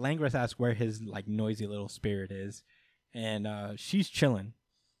 Langris asks where his, like, noisy little spirit is, and she's chilling.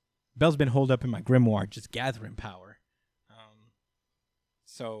 Belle's been holed up in my grimoire, just gathering power.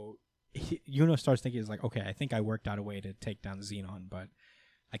 So Yuno starts thinking, he's like, okay, I think I worked out a way to take down Xenon, but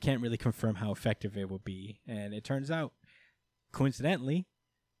I can't really confirm how effective it will be. And it turns out, coincidentally,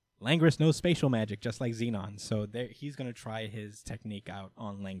 Langris knows spatial magic just like Xenon, so he's going to try his technique out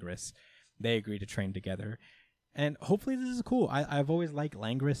on Langris. They agree to train together. And hopefully this is cool. I've always liked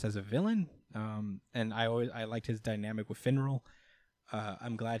Langris as a villain, and I liked his dynamic with Finral.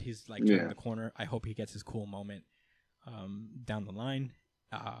 I'm glad he's like turning the corner. I hope he gets his cool moment down the line.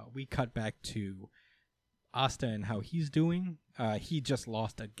 We cut back to Asta and how he's doing. He just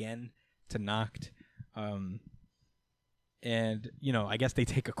lost again to Noct. And, you know, I guess they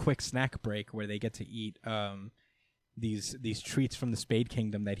take a quick snack break where they get to eat these treats from the Spade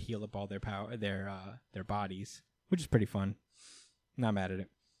Kingdom that heal up all their bodies, which is pretty fun. Not mad at it.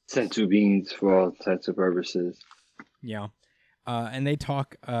 Sensu beans for all intents and purposes. Yeah. And they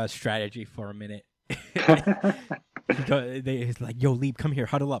talk strategy for a minute. He's like, yo, Leeb, come here,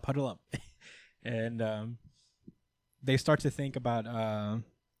 huddle up. And they start to think about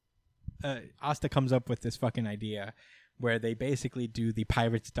Asta comes up with this fucking idea where they basically do the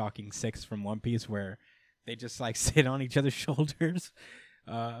Pirates Docking 6 from One Piece, where they just like sit on each other's shoulders.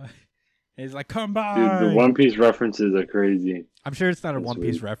 He's like, come by. Dude, the One Piece references are crazy. I'm sure it's not a One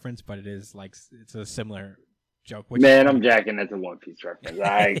Piece reference, but it is like, it's a similar joke. Man, I'm jacking at the One Piece reference.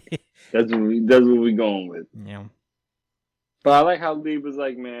 That's what we going with. Yeah. But I like how Lee was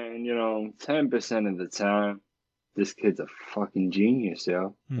like, man, you know, 10% of the time, this kid's a fucking genius,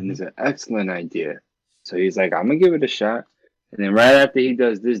 yo. Mm-hmm. And it's an excellent idea. So he's like, I'm going to give it a shot. And then right after he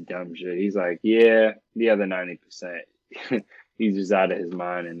does this dumb shit, he's like, yeah, the other 90%. He's just out of his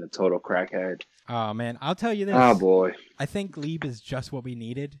mind and a total crackhead. Oh, man. I'll tell you this. Oh, boy. I think Leeb is just what we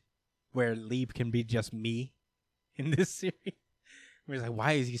needed, where Leeb can be just me in this series. Where he's like,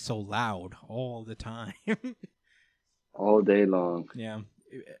 why is he so loud all the time? All day long. Yeah.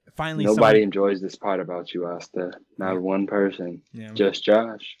 Finally, nobody enjoys this part about you, Asta. Not one person. Yeah. Just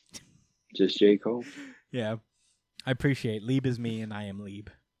Josh. Just J. Cole. Yeah. I appreciate Leeb is me and I am Leeb.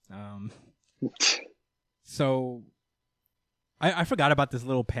 So I forgot about this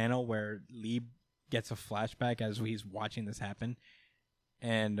little panel where Leeb gets a flashback as he's watching this happen.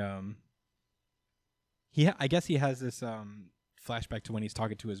 And I guess he has this flashback to when he's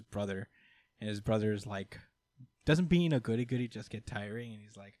talking to his brother. And his brother's like, doesn't being a goody-goody just get tiring? And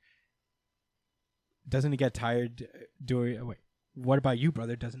he's like, doesn't it get tired doing... Wait, what about you,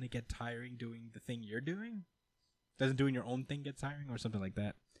 brother? Doesn't it get tiring doing the thing you're doing? Doesn't doing your own thing get tiring? Or something like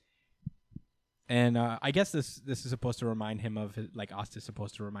that. And I guess this is supposed to remind him of... Like, Asta's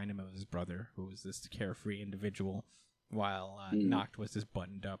supposed to remind him of his brother, who was this carefree individual, while Noct was this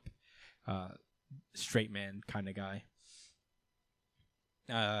buttoned-up, straight man kind of guy.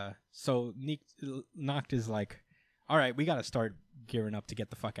 So Noct is like, all right, we got to start gearing up to get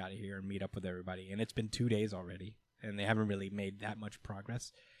the fuck out of here and meet up with everybody. And it's been 2 days already, and they haven't really made that much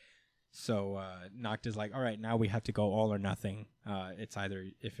progress. So Noct is like, all right, now we have to go all or nothing. It's either,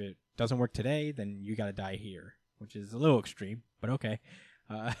 if it doesn't work today, then you got to die here, which is a little extreme, but okay.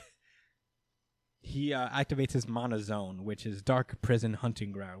 He activates his Mana Zone, which is Dark Prison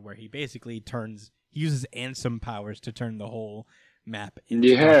Hunting Ground, where he basically uses Ansem powers to turn the whole map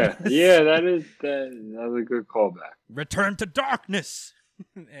into darkness. Yeah, that was a good callback. Return to darkness.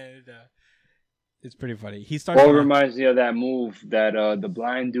 And it's pretty funny. He starts. Reminds me of that move that the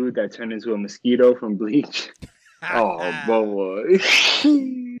blind dude that turned into a mosquito from Bleach. Oh, boy.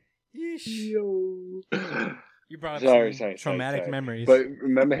 You brought up Sorry, some traumatic memories. But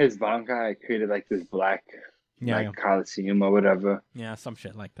remember his bankai created like this black, yeah. Coliseum or whatever. Yeah, some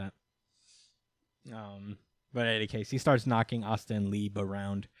shit like that. But in any case, he starts knocking Asta and Lieb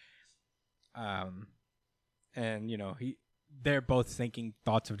around. And they're both thinking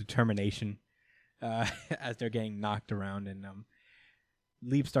thoughts of determination, as they're getting knocked around, and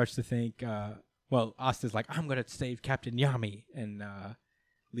Lieb starts to think, Asta's like, I'm gonna save Captain Yami, and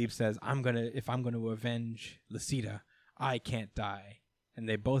Lieb says, if I'm gonna avenge Lucida, I can't die. And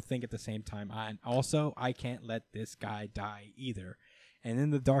they both think at the same time, and also, I can't let this guy die either. And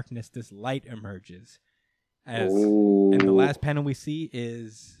in the darkness, this light emerges. And the last panel we see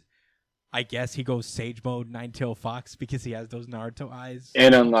is, I guess he goes Sage Mode Nine-Tailed Fox because he has those Naruto eyes.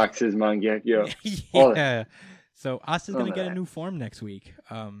 And unlocks his Mangekyo. Yeah. So Asta's going to get a new form next week.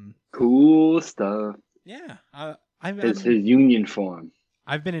 Cool stuff. Yeah. It's his union form.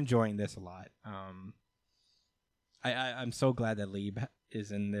 I've been enjoying this a lot. I'm so glad that Lieb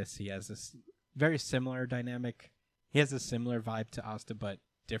is in this. He has this very similar dynamic. He has a similar vibe to Asta, but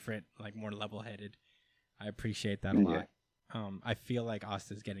different, like more level-headed. I appreciate that a lot. I feel like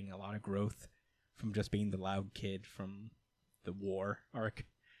Asta's getting a lot of growth from just being the loud kid from the war arc.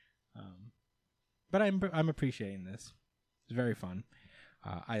 But I'm appreciating this. It's very fun.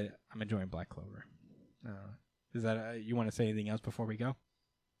 I'm enjoying Black Clover. Is that you want to say anything else before we go?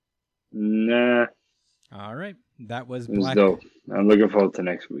 Nah. All right. That was It was Black. dope. I'm looking forward to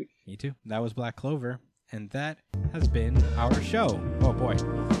next week. Me too. That was Black Clover, and that has been our show. Oh boy,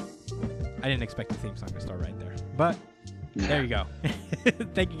 I didn't expect the theme song to start right there, but there you go.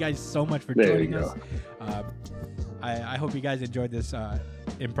 Thank you guys so much for joining us. I hope you guys enjoyed this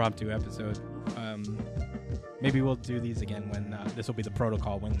impromptu episode. Maybe we'll do these again when this will be the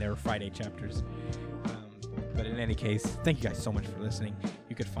protocol when they're Friday chapters. But in any case, thank you guys so much for listening.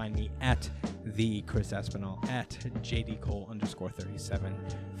 You could find me at the Chris Aspinall, at jdcole_37.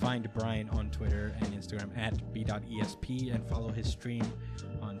 Find Brian on Twitter and Instagram at b.esp, and follow his stream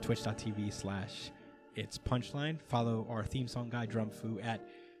on twitch.tv/It's Punchline. Follow our theme song guy, Drumfoo, at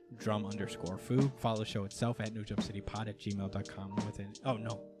drum_foo. Follow the show itself at newjumpcitypod@gmail.com with an... Oh,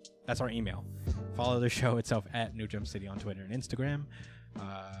 no. That's our email. Follow the show itself at newjumpcity on Twitter and Instagram.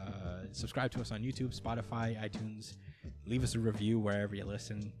 Subscribe to us on YouTube, Spotify, iTunes. Leave us a review wherever you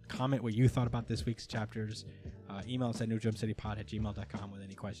listen. Comment what you thought about this week's chapters. Email us at newjumpcitypod@gmail.com with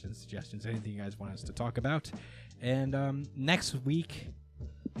any questions, suggestions, anything you guys want us to talk about. And next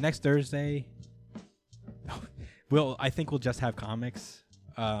Thursday, I think we'll just have comics.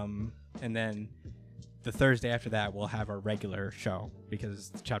 And then the Thursday after that, we'll have our regular show because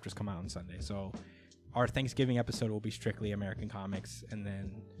the chapters come out on Sunday. So our Thanksgiving episode will be strictly American comics, and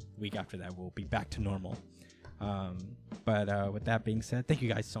then the week after that, we'll be back to normal. But with that being said, thank you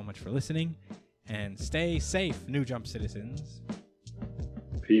guys so much for listening, and stay safe, New Jump citizens.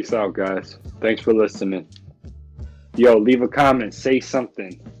 Peace out, guys. Thanks for listening. Yo, leave a comment. Say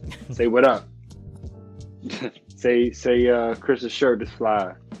something. Say what up. say Chris's shirt is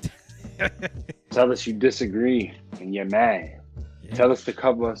fly. Tell us you disagree and you're mad. Yeah. Tell us to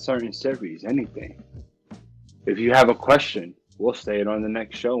cover a certain series, anything. If you have a question, we'll say it on the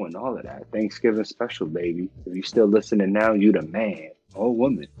next show and all of that. Thanksgiving special, baby. If you're still listening now, you the man or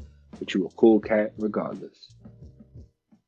woman. But you a cool cat regardless.